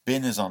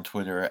 Ben is on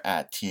Twitter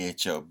at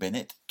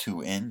THOBennett,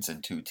 2 N's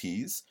and 2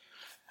 T's.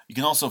 You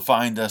can also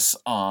find us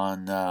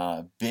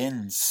on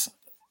Ben's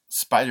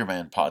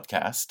Spider-Man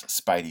podcast,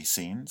 Spidey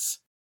Scenes.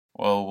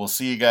 Well, we'll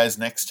see you guys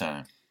next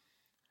time.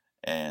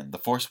 And the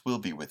Force will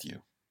be with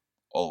you,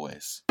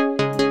 always.